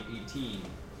 plus 8, 18.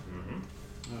 Mm-hmm.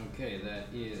 Okay, that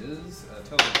is a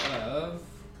total of.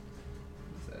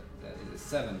 What's that? That is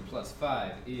 7 plus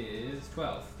 5 is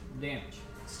 12 damage.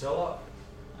 Still up.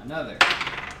 Another.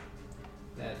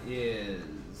 That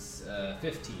is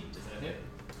 15. Does that hit?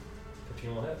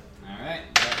 15 will hit. Alright,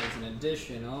 that is an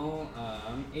additional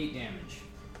 8 damage.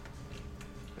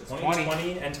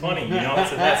 20 and 20. You know,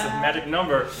 that's a magic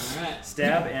number. Alright.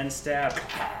 Stab and stab.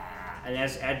 And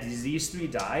as these three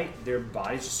die, their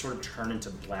bodies just sort of turn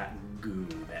into black goo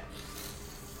that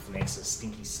makes a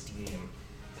stinky steam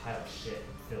pile of shit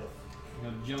and filth.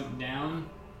 He'll jump down,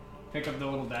 pick up the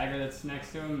little dagger that's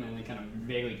next to him, and then kind of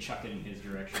vaguely chuck it in his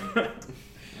direction. And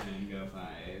then go 5.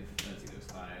 Let's see, there's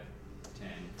 5, 10,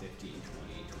 15, 20,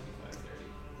 25,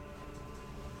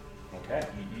 30. Okay.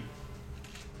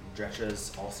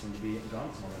 Dretches all seem to be gone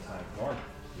some of the time. Norm,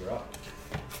 you're up.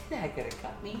 Yeah, could have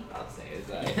cut me. I'll say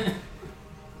as I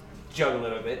jug a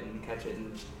little bit and catch it,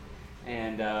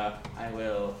 and I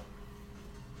will.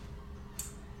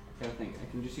 I think I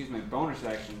can just use my bonus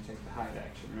action to take the hide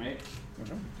action, right?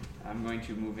 Mm-hmm. I'm going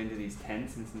to move into these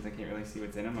tents, and since I can't really see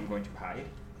what's in them, I'm going to hide.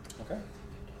 Okay.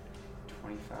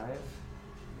 25. I'm going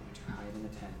to hide in the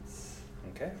tents.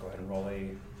 Okay, go ahead and roll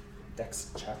a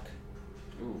dex check.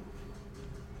 Ooh.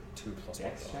 2 plus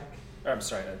Dex 1. check. Or, I'm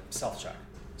sorry, a stealth check.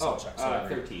 Oh, Stealth check. So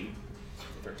whatever. 13.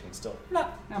 13 still.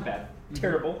 Not bad.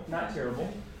 Terrible. Not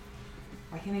terrible.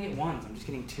 Why can't I get ones? I'm just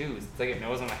getting twos. It's like it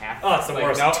knows I'm a half. Oh, it's the like,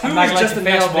 worst. Nope, 2 I'm not is gonna just let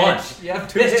the you next fail, one. bitch. Yep.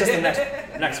 2 is just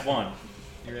the next one.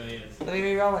 It really is. Let me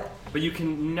re-roll it. But you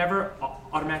can never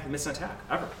automatically miss an attack,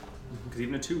 ever. Because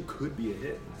even a 2 could be a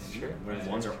hit. That's true. Whereas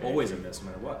Yeah, 1s are that's true. always a miss, no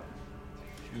matter what.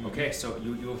 Okay, so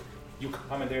you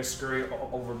come in there, scurry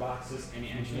over boxes, Any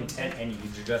and action? you intent, and you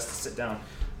just sit down.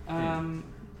 I'm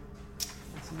just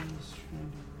trying to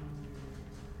remember.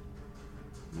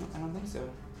 No, I don't think so.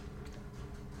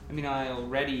 I mean, I'll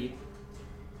ready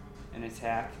an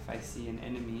attack if I see an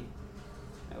enemy.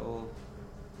 I will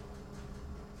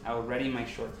ready my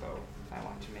short bow if I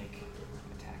want to make an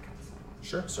attack on someone.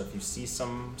 Sure. So if you see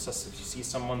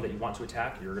someone that you want to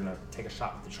attack, you're gonna take a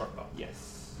shot with the short bow.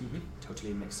 Yes. Mm-hmm.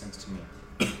 Totally makes sense to me.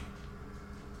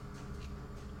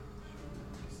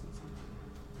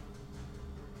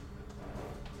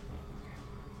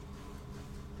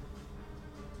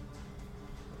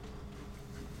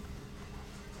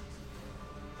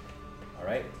 All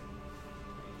right.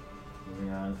 Moving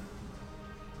on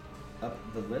up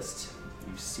the list,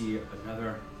 you see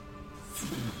another.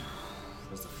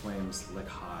 As the flames lick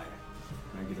high,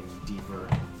 and are getting deeper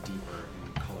and deeper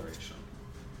in coloration.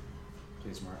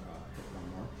 Please mark, hit one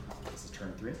more. This is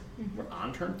turn 3. Mhm. We're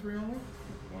on turn 3 only?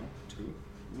 1, 2.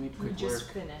 Let me We quick just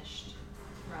work. finished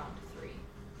round 3.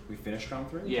 We finished round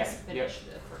 3? Yeah. Just finish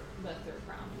the third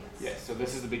round, yes. Yes. So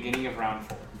this is the beginning of round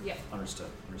 4. Yep. Understood.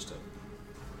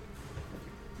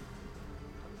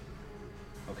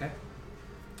 Okay.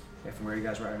 Yeah, from where you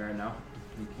guys are right now,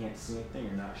 you can't see anything.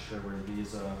 You're not sure where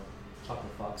these chuckle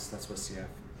fucks, that's what CF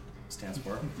stands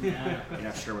for. Yeah. You're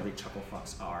not sure where the chuckle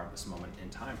fucks are at this moment in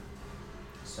time.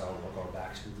 So we'll go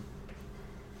back to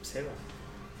Sailor.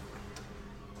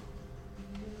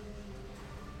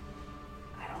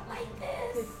 I don't like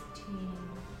this. 15,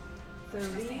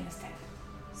 30.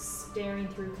 Staring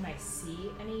through, can I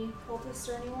see any cultists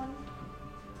or anyone?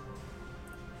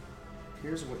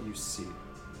 Here's what you see.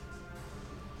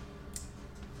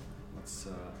 Let's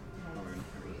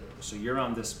so you're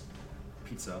on this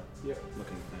pizza Yep.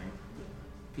 looking thing.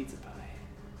 Pizza pie.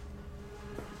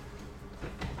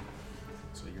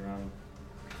 So you're on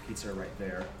pizza right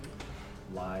there.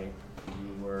 Lie,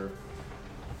 you were.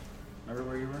 Remember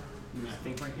where you were? I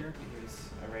think right here. Here's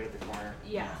right at the corner.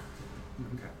 Yeah.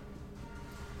 Okay.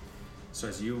 So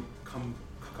as you come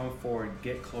forward,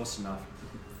 get close enough,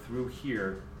 through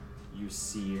here, you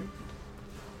see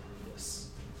this.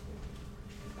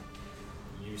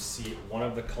 You see one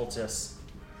of the cultists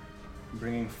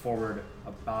bringing forward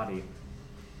a body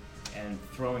and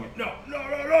throwing it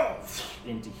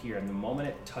into here. And the moment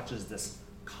it touches this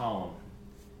column,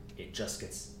 it just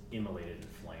gets immolated in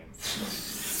flame.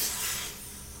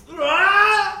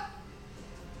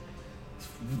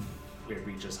 It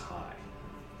reaches high.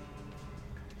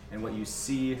 And what you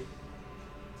see, I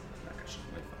should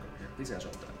really fuck over here. These guys are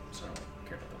all dead, so I don't really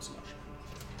care about them so much.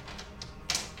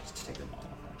 Just take them all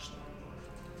off, actually.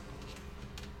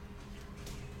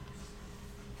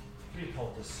 3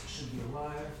 cultists should be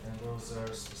alive, and those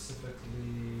are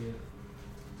specifically.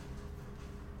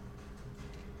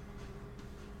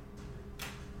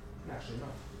 Actually, no.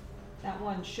 That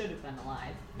one should have been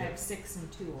alive. I Yeah. have 6 and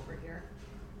 2 over here.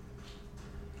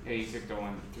 Yeah, you took the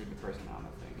one through the person on the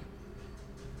thing.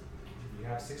 You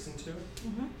have 6 and 2?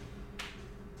 Mm-hmm.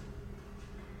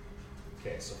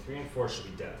 Okay, so 3 and 4 should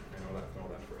be dead. I know that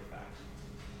for a fact.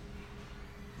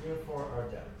 3 and 4 are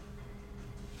dead.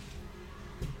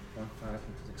 1, 5,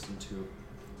 6, and 2.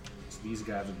 So these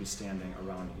guys would be standing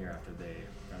around here after they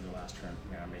are their last turn.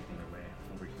 Yeah, making their way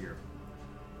over here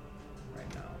right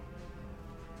now.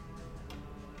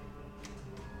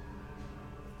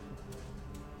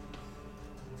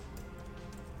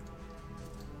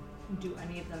 Do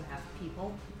any of them have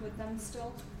people with them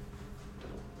still?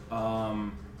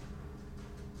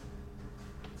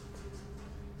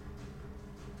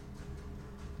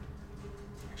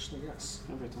 Actually, yes.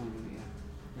 Remember telling me,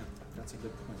 Yeah, that's a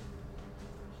good point.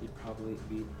 He'd probably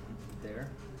be there,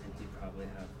 and he'd probably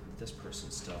have this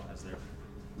person still as they're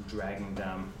dragging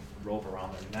them rope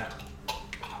around their neck.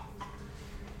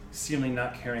 Seemingly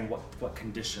not caring what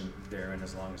condition they're in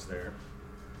as long as they're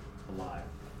alive.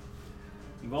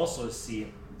 You also see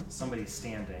somebody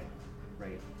standing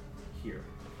right here.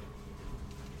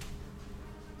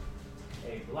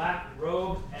 A black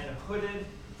robed and a hooded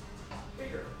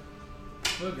figure.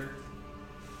 Booger.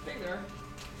 Bigger.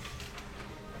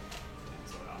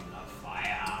 That's what on the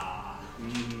fire.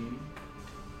 Mm-hmm.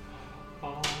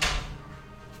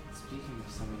 Speaking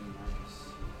of somebody, Marcus.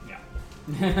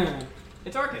 Yeah.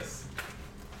 It's Orcus.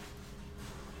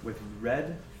 With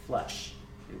red flesh,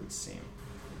 it would seem.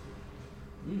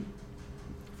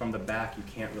 From the back, you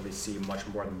can't really see much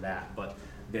more than that, but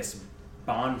this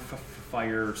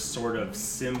bonfire sort of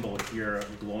symbol here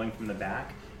glowing from the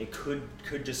back, it could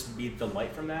just be the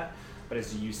light from that, but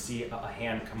as you see a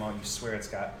hand come out, you swear it's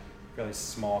got fairly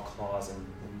small claws and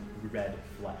red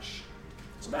flesh.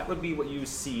 So that would be what you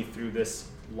see through this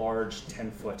large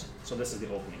 10-foot, so this is the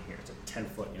opening here, it's a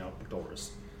 10-foot,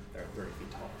 doors. They're 30 feet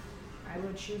tall. I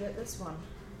would shoot at this one.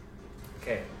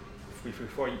 Okay,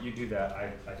 before you do that,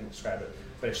 I didn't describe it,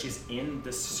 but if she's in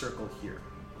this circle here,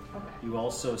 Okay. you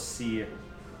also see,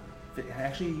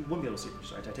 actually you wouldn't be able to see her,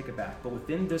 sorry, I take it back, but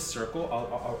within this circle,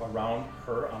 around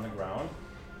her on the ground,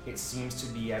 it seems to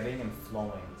be ebbing and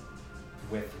flowing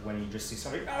with when you just see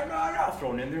somebody, no,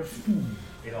 thrown in there,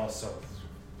 it also,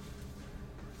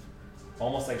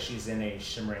 almost like she's in a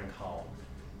shimmering column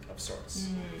of sorts.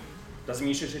 Doesn't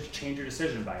mean you should change your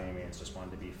decision by any means, just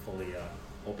wanted to be fully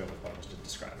open with what I was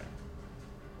describing.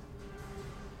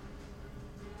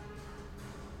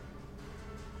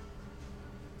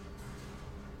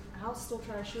 I'll still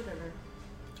try to shoot at her.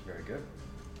 Very good.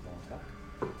 Roll attack.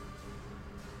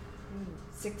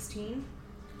 16.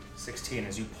 16.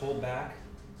 As you pull back,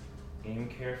 aim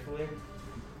carefully.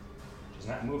 She's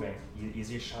not moving.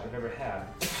 Easiest shot you've ever had.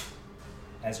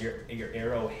 As your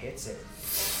arrow hits it,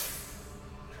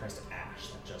 tries to ash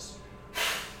that just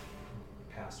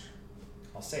past her.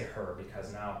 I'll say her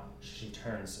because now she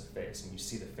turns her face and you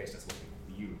see the face that's looking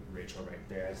at you, Rachel, right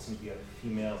there. It seems to be a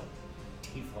female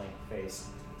tiefling face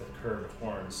with curved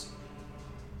horns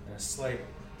and a slight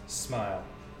smile,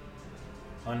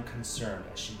 unconcerned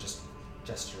as she just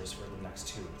gestures for the next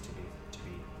two to be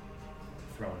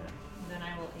thrown in. Then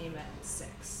I will aim at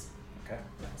 6 Okay.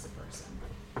 as a person.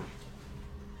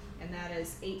 And that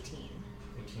is 18.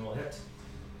 18 will hit.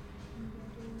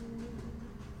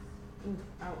 Ooh,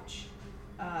 ouch.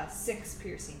 6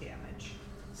 piercing damage.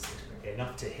 Okay,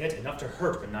 enough to hit, enough to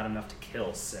hurt, but not enough to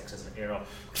kill. 6 as an arrow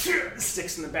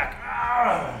sticks in the back.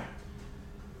 Ah!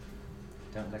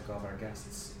 Don't let go of our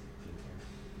guests.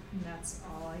 And that's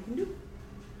all I can do.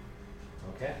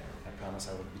 Okay, I promise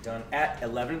I will be done at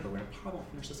 11, but we're going to probably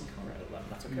finish this encounter at 11.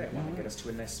 That's okay. I want to get us to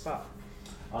a nice spot.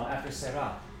 After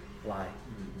Sarah, lie.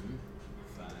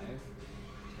 5, 10,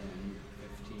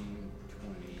 15,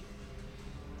 20,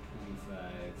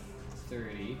 25,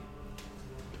 30.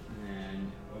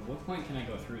 And at what point can I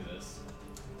go through this?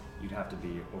 You'd have to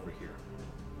be over here.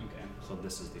 Okay. So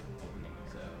this is the opening.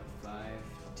 So 5,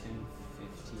 10,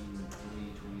 15,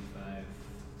 20, 25.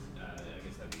 I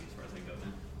guess that'd be as far as I go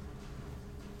then.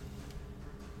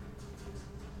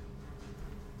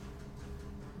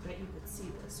 Bet you could see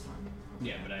this one.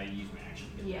 Yeah, but I use my action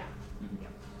to get Yeah. there. Mhm.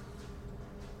 Yep.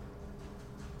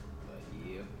 But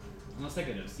yeah. Unless I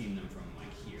could have seen them from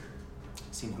like here.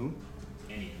 Seen who?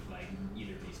 Any like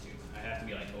either of these two. I have to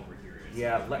be like over here. It's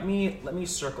Yeah, like- let me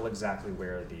circle exactly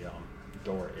where the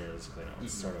door is. 'Cause I know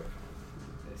it's sort of.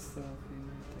 This stuff in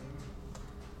right there.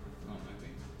 Oh, it might be.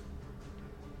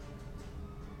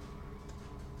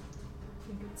 I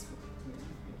think it's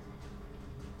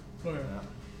Oh yeah.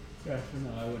 Yeah, no,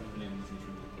 I wouldn't have been able to see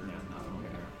from the third. Yeah, not over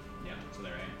there. Yeah, so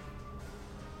there I am.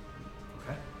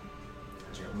 Okay.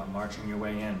 As you're marching your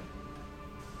way in.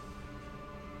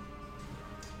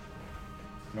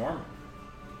 Norm.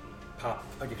 Pop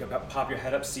your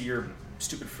head up, see your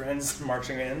stupid friends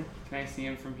marching in. Can I see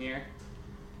him from here?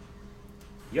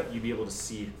 Yep, you'd be able to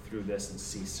see through this and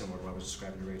see similar to what I was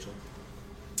describing to Rachel.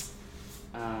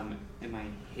 Am I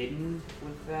hidden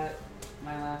with that,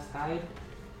 my last hide?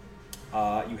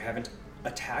 You haven't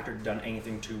attacked or done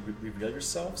anything to reveal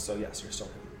yourself, so yes, you're still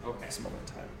hidden Okay. at this moment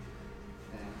in time.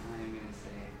 Then I'm gonna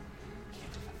say,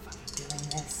 can't have fun doing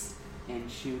this. And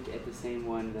shoot at the same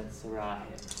one that Sarah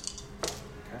hit.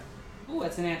 Okay. Ooh,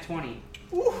 that's an at 20.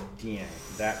 Damn,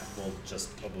 that will just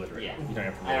obliterate. Yeah. You don't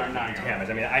have to I roll don't know. damage.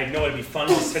 I mean, I know it'd be fun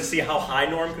to see how high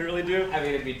Norm could really do. I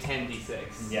mean, it'd be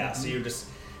 10d6. Yeah, so you just.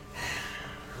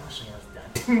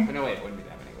 Oh, no, wait, it wouldn't be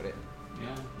that many, would it?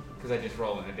 Yeah. Because I just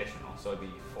rolled an additional, so it'd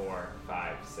be 4,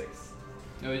 5, 6.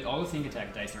 No, all the think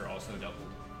attack dice are also doubled.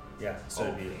 Yeah, so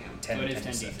it'd be damn. 10 So it is 10 to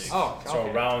 10d6. 6. Oh, So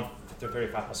okay. around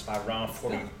 35 plus 5, around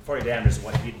 40 damage is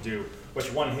what he'd do.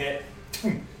 Which one hit,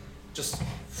 just.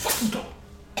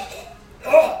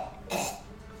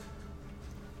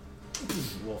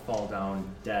 Will fall down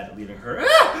dead, leaving her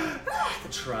to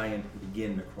try and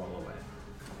begin to crawl away.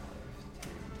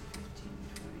 10, 15,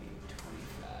 20,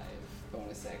 25.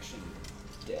 Bonus action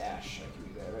dash. I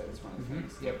can do that, right? That's one of the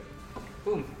things. Yep.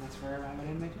 Boom. That's where I'm going to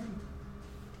end my turn.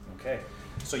 Okay,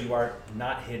 so you are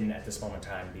not hidden at this moment in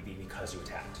time, maybe because you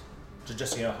attacked.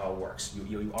 Just so you know how it works.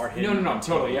 You are hidden. No,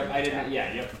 until totally. you Yep, I did attack. not.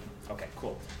 Yeah, yep. Okay,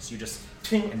 cool. So you just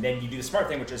ting, and then you do the smart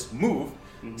thing, which is move.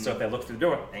 Mhm. So if they look through the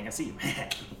door, they can see you.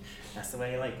 That's the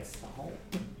way you like it. It's the hope.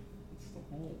 It's the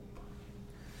hope.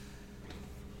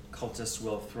 Cultists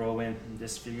will throw in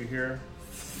this figure here,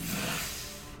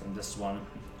 and this one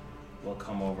will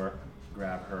come over,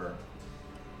 grab her,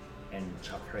 and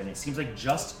chuck her in. It seems like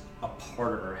just a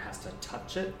part of her has to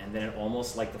touch it, and then it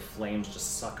almost like the flames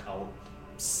just suck out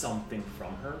something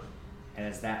from her, and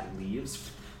as that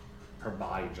leaves, her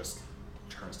body just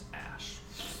turns to ash.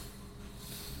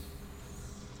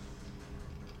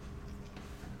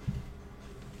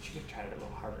 Should have tried it a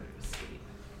little harder to escape.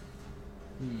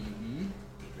 Mm-hmm.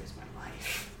 Did risk my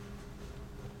life.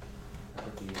 That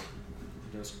would be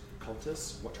those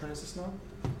cultists. What turn is this now?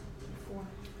 4.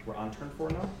 We're on turn 4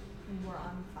 now? And we're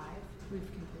on 5. We've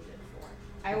completed 4.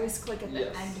 I always click at the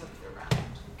Yes. end of the round.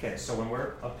 Okay, so when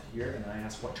we're up here and I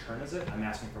ask what turn is it, I'm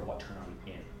asking for what turn are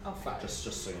we in. Oh, 5. Just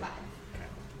so you know. 5. Okay.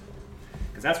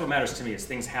 Because that's what matters to me is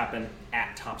things happen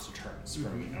at tops of turns for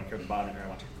me. I don't care at the bottom here, I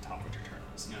want to get the top of your turn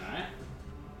is. Alright.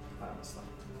 Final stuff.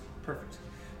 Perfect.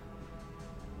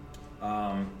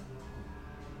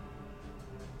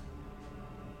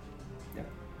 Yeah.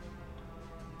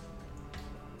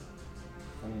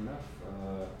 Funny enough,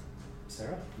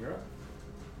 Sarah, you're up.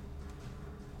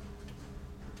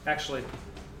 Actually,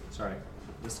 sorry,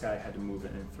 this guy had to move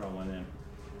it and throw one in.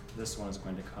 This one is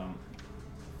going to come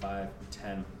 5,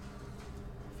 10,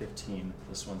 15.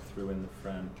 This one threw in the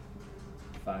friend.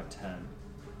 5, 10.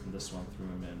 And this one threw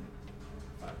him in.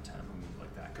 5, 10.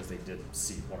 Like that, because they did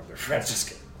see one of their friends just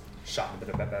get shot in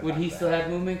the back. Would he still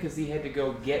have movement? Because he had to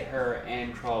go get her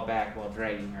and crawl back while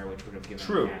dragging her, which would have given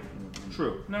True. him half movement.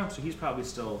 True. No, so he's probably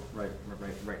still right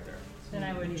there. Then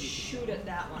I would shoot at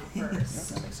that one Yeah, first.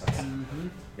 that makes sense. Mm-hmm.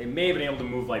 They may have been able to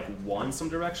move like one some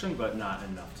direction, but not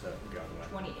enough to go away.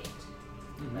 28.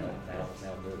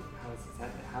 That'll do.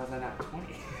 How is that not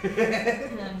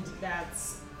 20? And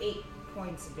that's 8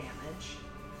 points of damage.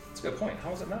 That's a good point.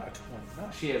 How is it not a 20?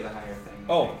 No. She has a higher thing.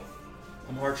 Oh,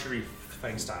 I'm archery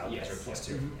fighting style. Yes. These are plus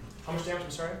 2. Mhm. How much damage?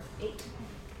 I'm sorry. 8.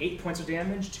 8 points of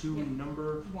damage to Yep.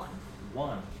 number 1.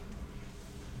 1.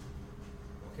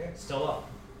 Okay, still up.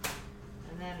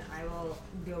 And then I will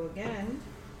go again.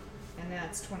 And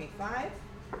that's 25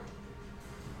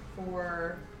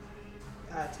 for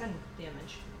 10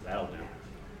 damage. That'll do.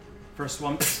 First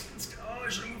one. Oh, I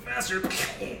should move faster.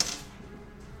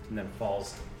 And then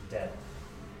falls dead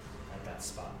at that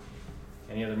spot.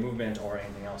 Any other movement or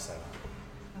anything else that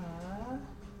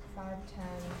 5, 10,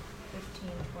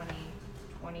 15, 20,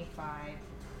 25,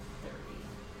 30.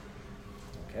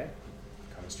 Okay,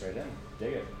 coming straight in.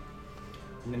 Dig it.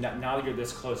 And then now that you're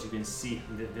this close, you can see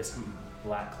this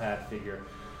black-clad figure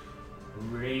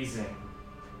raising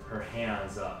her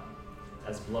hands up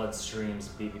as blood streams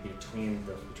between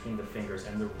the fingers,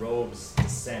 and the robes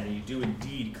descend. And you do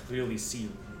indeed clearly see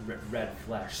red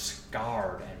flesh,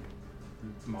 scarred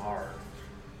and marred,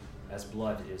 as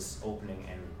blood is opening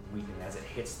and weeping. As it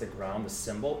hits the ground, the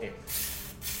symbol, it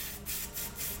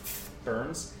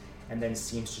burns and then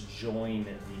seems to join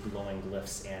the glowing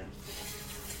glyphs and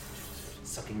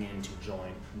sucking in to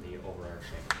join the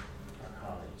overarching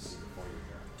arcana you see before you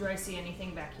here. Do I see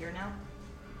anything back here now?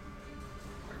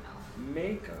 Or no?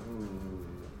 Make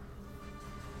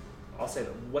I'll say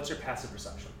that. What's your passive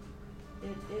perception?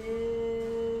 It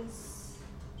is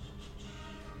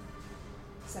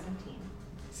 17.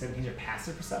 17 your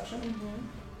passive perception? Mm-hmm.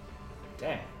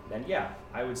 Dang. Then yeah,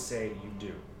 I would say you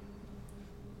do.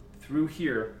 Through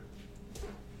here,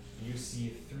 you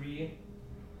see 3.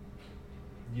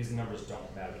 These numbers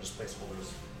don't matter, they're just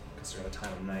placeholders considering the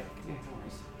time of night. Yeah, no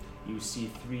worries. You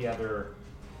see 3 other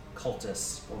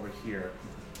cultists over here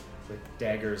with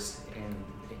daggers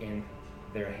in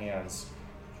their hands.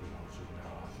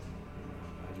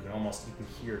 You can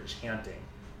hear chanting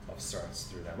of sorts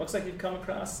through them. Looks like you've come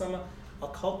across some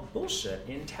occult bullshit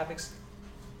in Tavik's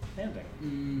Landing.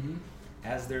 Mm-hmm.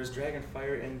 As there's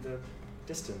dragonfire in the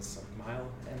distance, a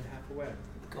mile and a half away.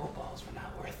 The gold balls were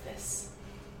not worth this.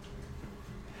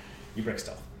 You break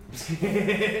stealth.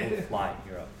 Fly,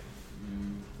 you're up.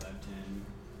 5, 10.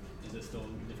 Is it still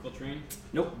difficult terrain?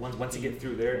 Nope, once you get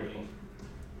through there, 20,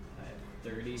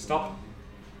 30. Stop.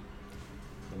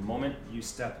 The moment you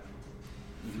step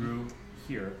through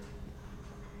here,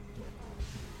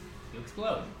 You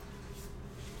explode.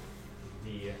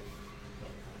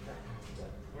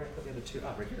 where did I put the other 2?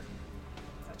 Oh, right here.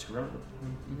 To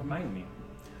remind me.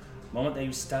 The moment that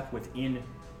you step within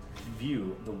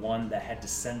view, the one that had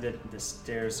descended the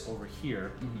stairs over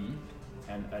here,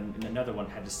 and another one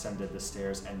had descended the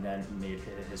stairs and then made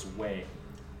his way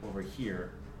over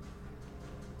here.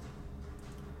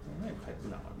 Well, might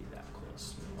not be that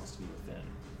close. It wants to be within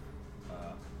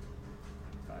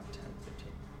 5, 10,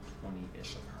 15,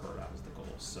 20-ish of her. That was the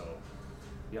goal. So,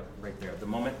 yep, right there. The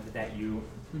moment that you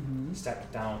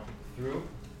step down through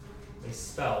a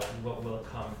spell, what will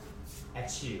come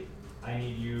at you? I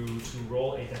need you to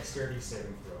roll a dexterity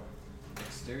saving throw.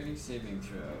 Dexterity saving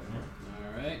throw.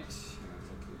 Alright.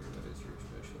 What is your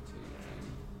specialty?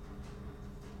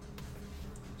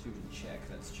 Check,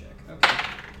 that's check.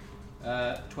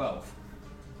 Okay. 12.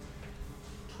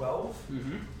 12?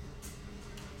 Mm-hmm.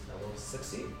 That will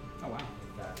succeed. Oh wow.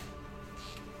 With that.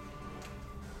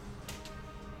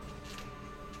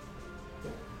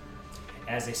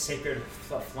 As a sacred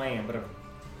flame, but a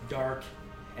dark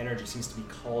energy seems to be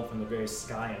called from the very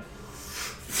sky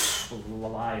and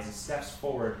lies. He steps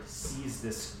forward, sees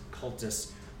this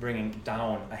cultist bringing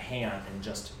down a hand, and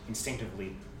just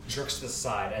instinctively jerks to the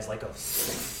side as like a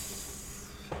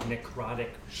necrotic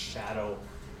shadow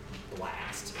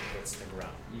blast hits the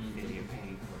ground. Idiot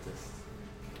pain with this.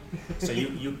 So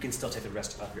you can still take the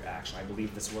rest of your action. I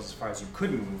believe this was as far as you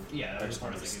could move. Yeah, I that's just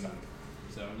part wanted of to the spend.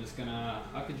 So I'm just gonna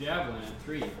huck a javelin at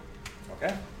 3.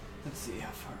 Okay. Let's see,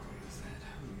 how far away is that?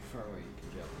 How far away can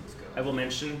javelins go? I will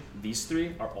mention these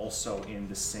 3 are also in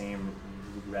the same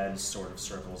red sort of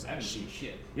circles That as is she.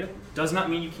 shit. Yep. Does not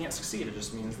mean you can't succeed. It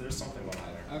just means there's something going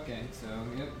on there. Okay, so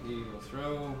yep, he will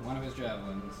throw one of his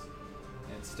javelins.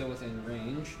 It's still within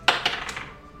range.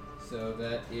 So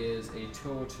that is a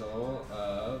total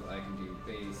of, I can do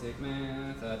basic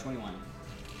math, 21.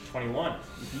 21.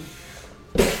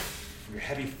 Your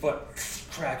heavy foot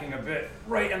cracking a bit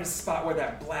right on the spot where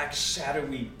that black,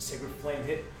 shadowy sacred flame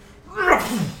hit.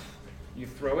 You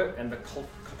throw it, and the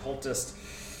cultist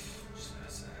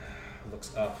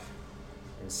looks up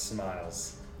and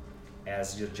smiles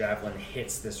as your javelin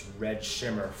hits this red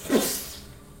shimmer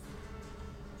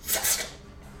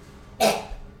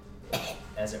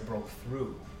as it broke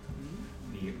through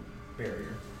the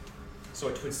barrier. So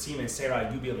it would seem in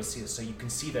Sarai you'd be able to see this, so you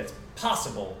can see that it's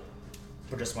possible,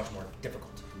 but just much more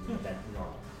difficult than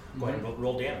normal. Go ahead and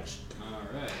roll damage.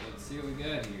 Alright, let's see what we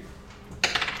got here.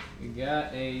 We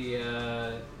got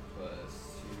a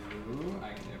 +2, I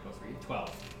can do +3,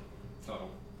 12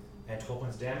 total. And 12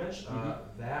 points damage.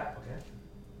 That, okay.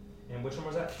 And which one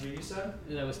was that? 3 you said?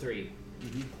 That was 3.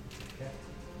 Okay.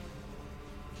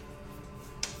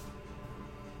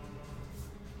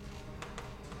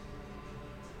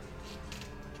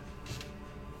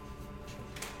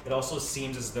 It also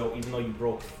seems as though even though you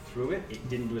broke through it, it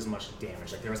didn't do as much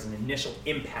damage. Like there was an initial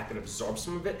impact that absorbed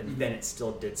some of it, and then it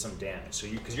still did some damage. So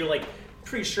because you're like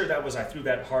pretty sure that was I threw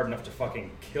that hard enough to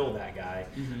fucking kill that guy,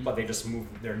 but they just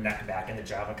moved their neck back, and the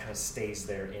javelin kind of stays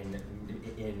there in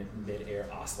mid-air,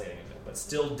 oscillating a bit, but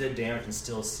still did damage and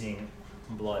still seeing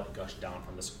blood gush down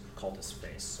from this cultist's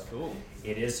face. So Cool.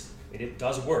 it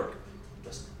does work.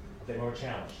 Just a bit more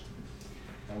challenge.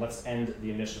 And let's end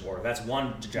the initiative order. That's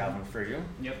one javelin for you.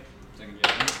 Yep. Second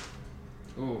javelin.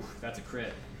 Ooh, that's a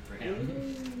crit for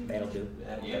him. That'll do.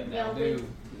 Yep, that'll do.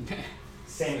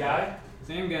 Same guy.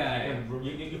 Same guy.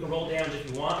 You can roll damage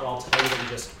if you want, or I'll tell you that you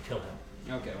just killed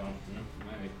him. Okay, well,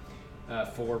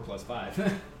 maybe. 4 plus 5.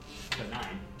 So 9.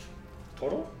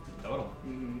 Total? Total.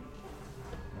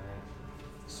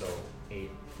 So 8,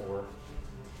 4.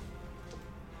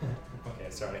 Okay,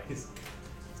 sorry. He's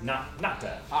not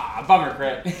dead. Ah, bummer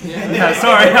crit. Yeah,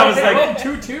 sorry. I was like,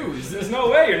 rolled 2 2s. there's no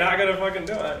way you're not gonna fucking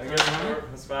do it. I guess 4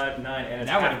 plus 5, 9, and it's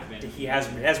That would've been- he has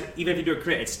even if you do a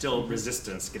crit, it's still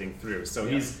resistance getting through. So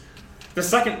he's the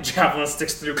second javelin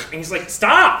sticks through, and he's like,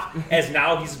 stop! As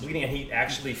now he's bleeding, and he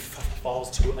actually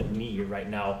falls to a knee right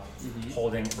now,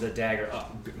 holding the dagger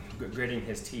up, gritting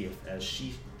his teeth as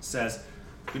she says,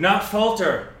 "Do not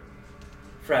falter,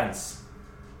 friends.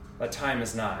 The time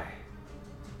is nigh."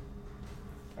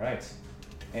 All right.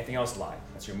 Anything else, Lie?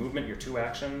 That's your movement, your 2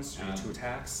 actions, your 2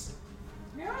 attacks.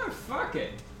 Yeah, fuck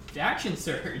it. Action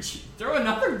surge. Throw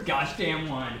another goddamn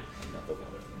one.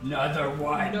 Another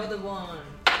one. Another one.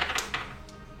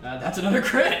 That's another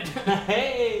crit.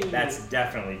 Hey! That's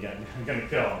definitely gonna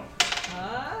kill him.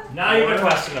 Huh? Now you have a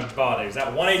question about it. Is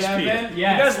that 1 HP? 7? You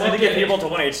Yes, guys love to get okay. people to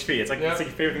 1 HP. It's like Yep. it's like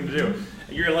your favorite thing to do.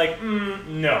 You're like,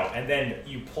 no, and then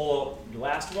you pull the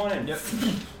last one and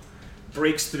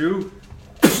breaks through,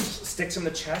 sticks him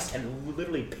in the chest, and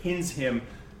literally pins him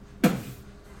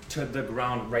to the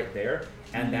ground right there,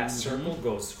 and that circle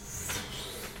goes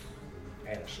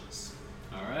vanishes.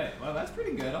 Alright, well, that's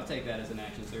pretty good. I'll take that as an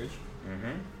action surge.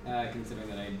 Considering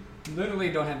that I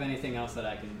literally don't have anything else that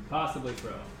I can possibly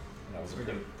throw. That was a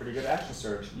pretty good action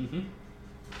surge.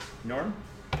 Norm?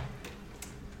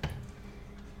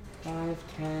 5,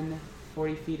 10,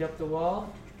 40 feet up the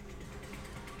wall,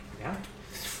 Yeah.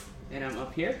 and I'm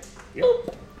up here. Yep.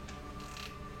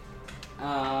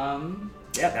 Yeah,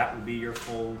 Yeah, that would be your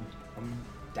full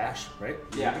dash, right?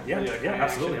 Yeah. Yeah, Yeah, yeah,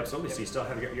 absolutely, action. absolutely. Yep. So you still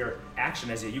have your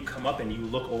action as you come up and you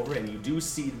look over and you do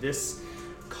see this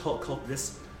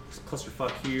this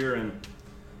clusterfuck here, and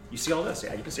you see all this.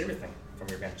 Yeah, you can see everything from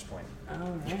your vantage point.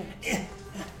 Alright.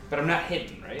 But I'm not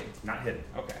hidden, right? Not hidden.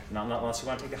 Okay. Not unless you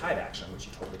want to take the hide action, which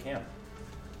you totally can.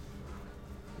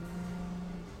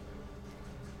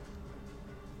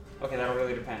 Okay, that'll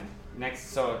really depend.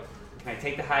 Next, so can I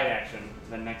take the hide action,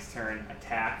 then next turn,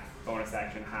 attack, bonus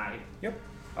action, hide? Yep.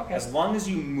 Okay. As long as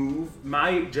you move,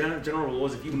 my general rule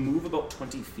is if you move about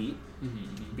 20 feet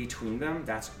between them,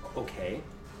 that's okay.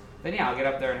 Then yeah, I'll get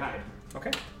up there and hide.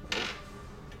 Okay.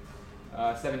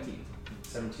 17.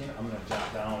 17. I'm gonna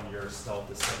jot down your stealth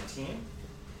is 17.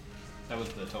 That was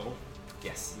the total.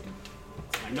 Yes.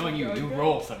 I know you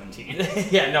roll 17.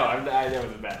 Yeah, no, that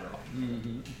was a bad roll.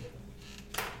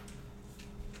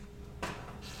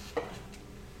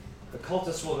 The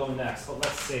cultist will go next, but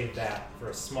let's save that for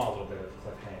a small little bit of a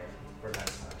cliffhanger for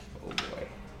next time. Oh boy.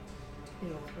 They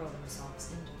will throw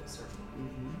themselves into the circle.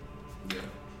 Yeah.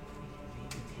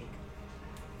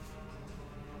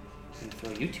 I'm gonna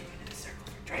throw you two into the circle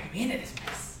for dragging me into this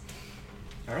mess.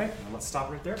 All right, well, let's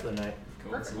stop right there for the night.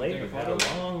 Cool. It's late. Take a We've had photo.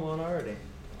 a long one already.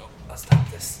 Let's stop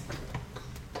this.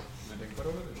 Can I take a photo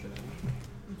of it or should I?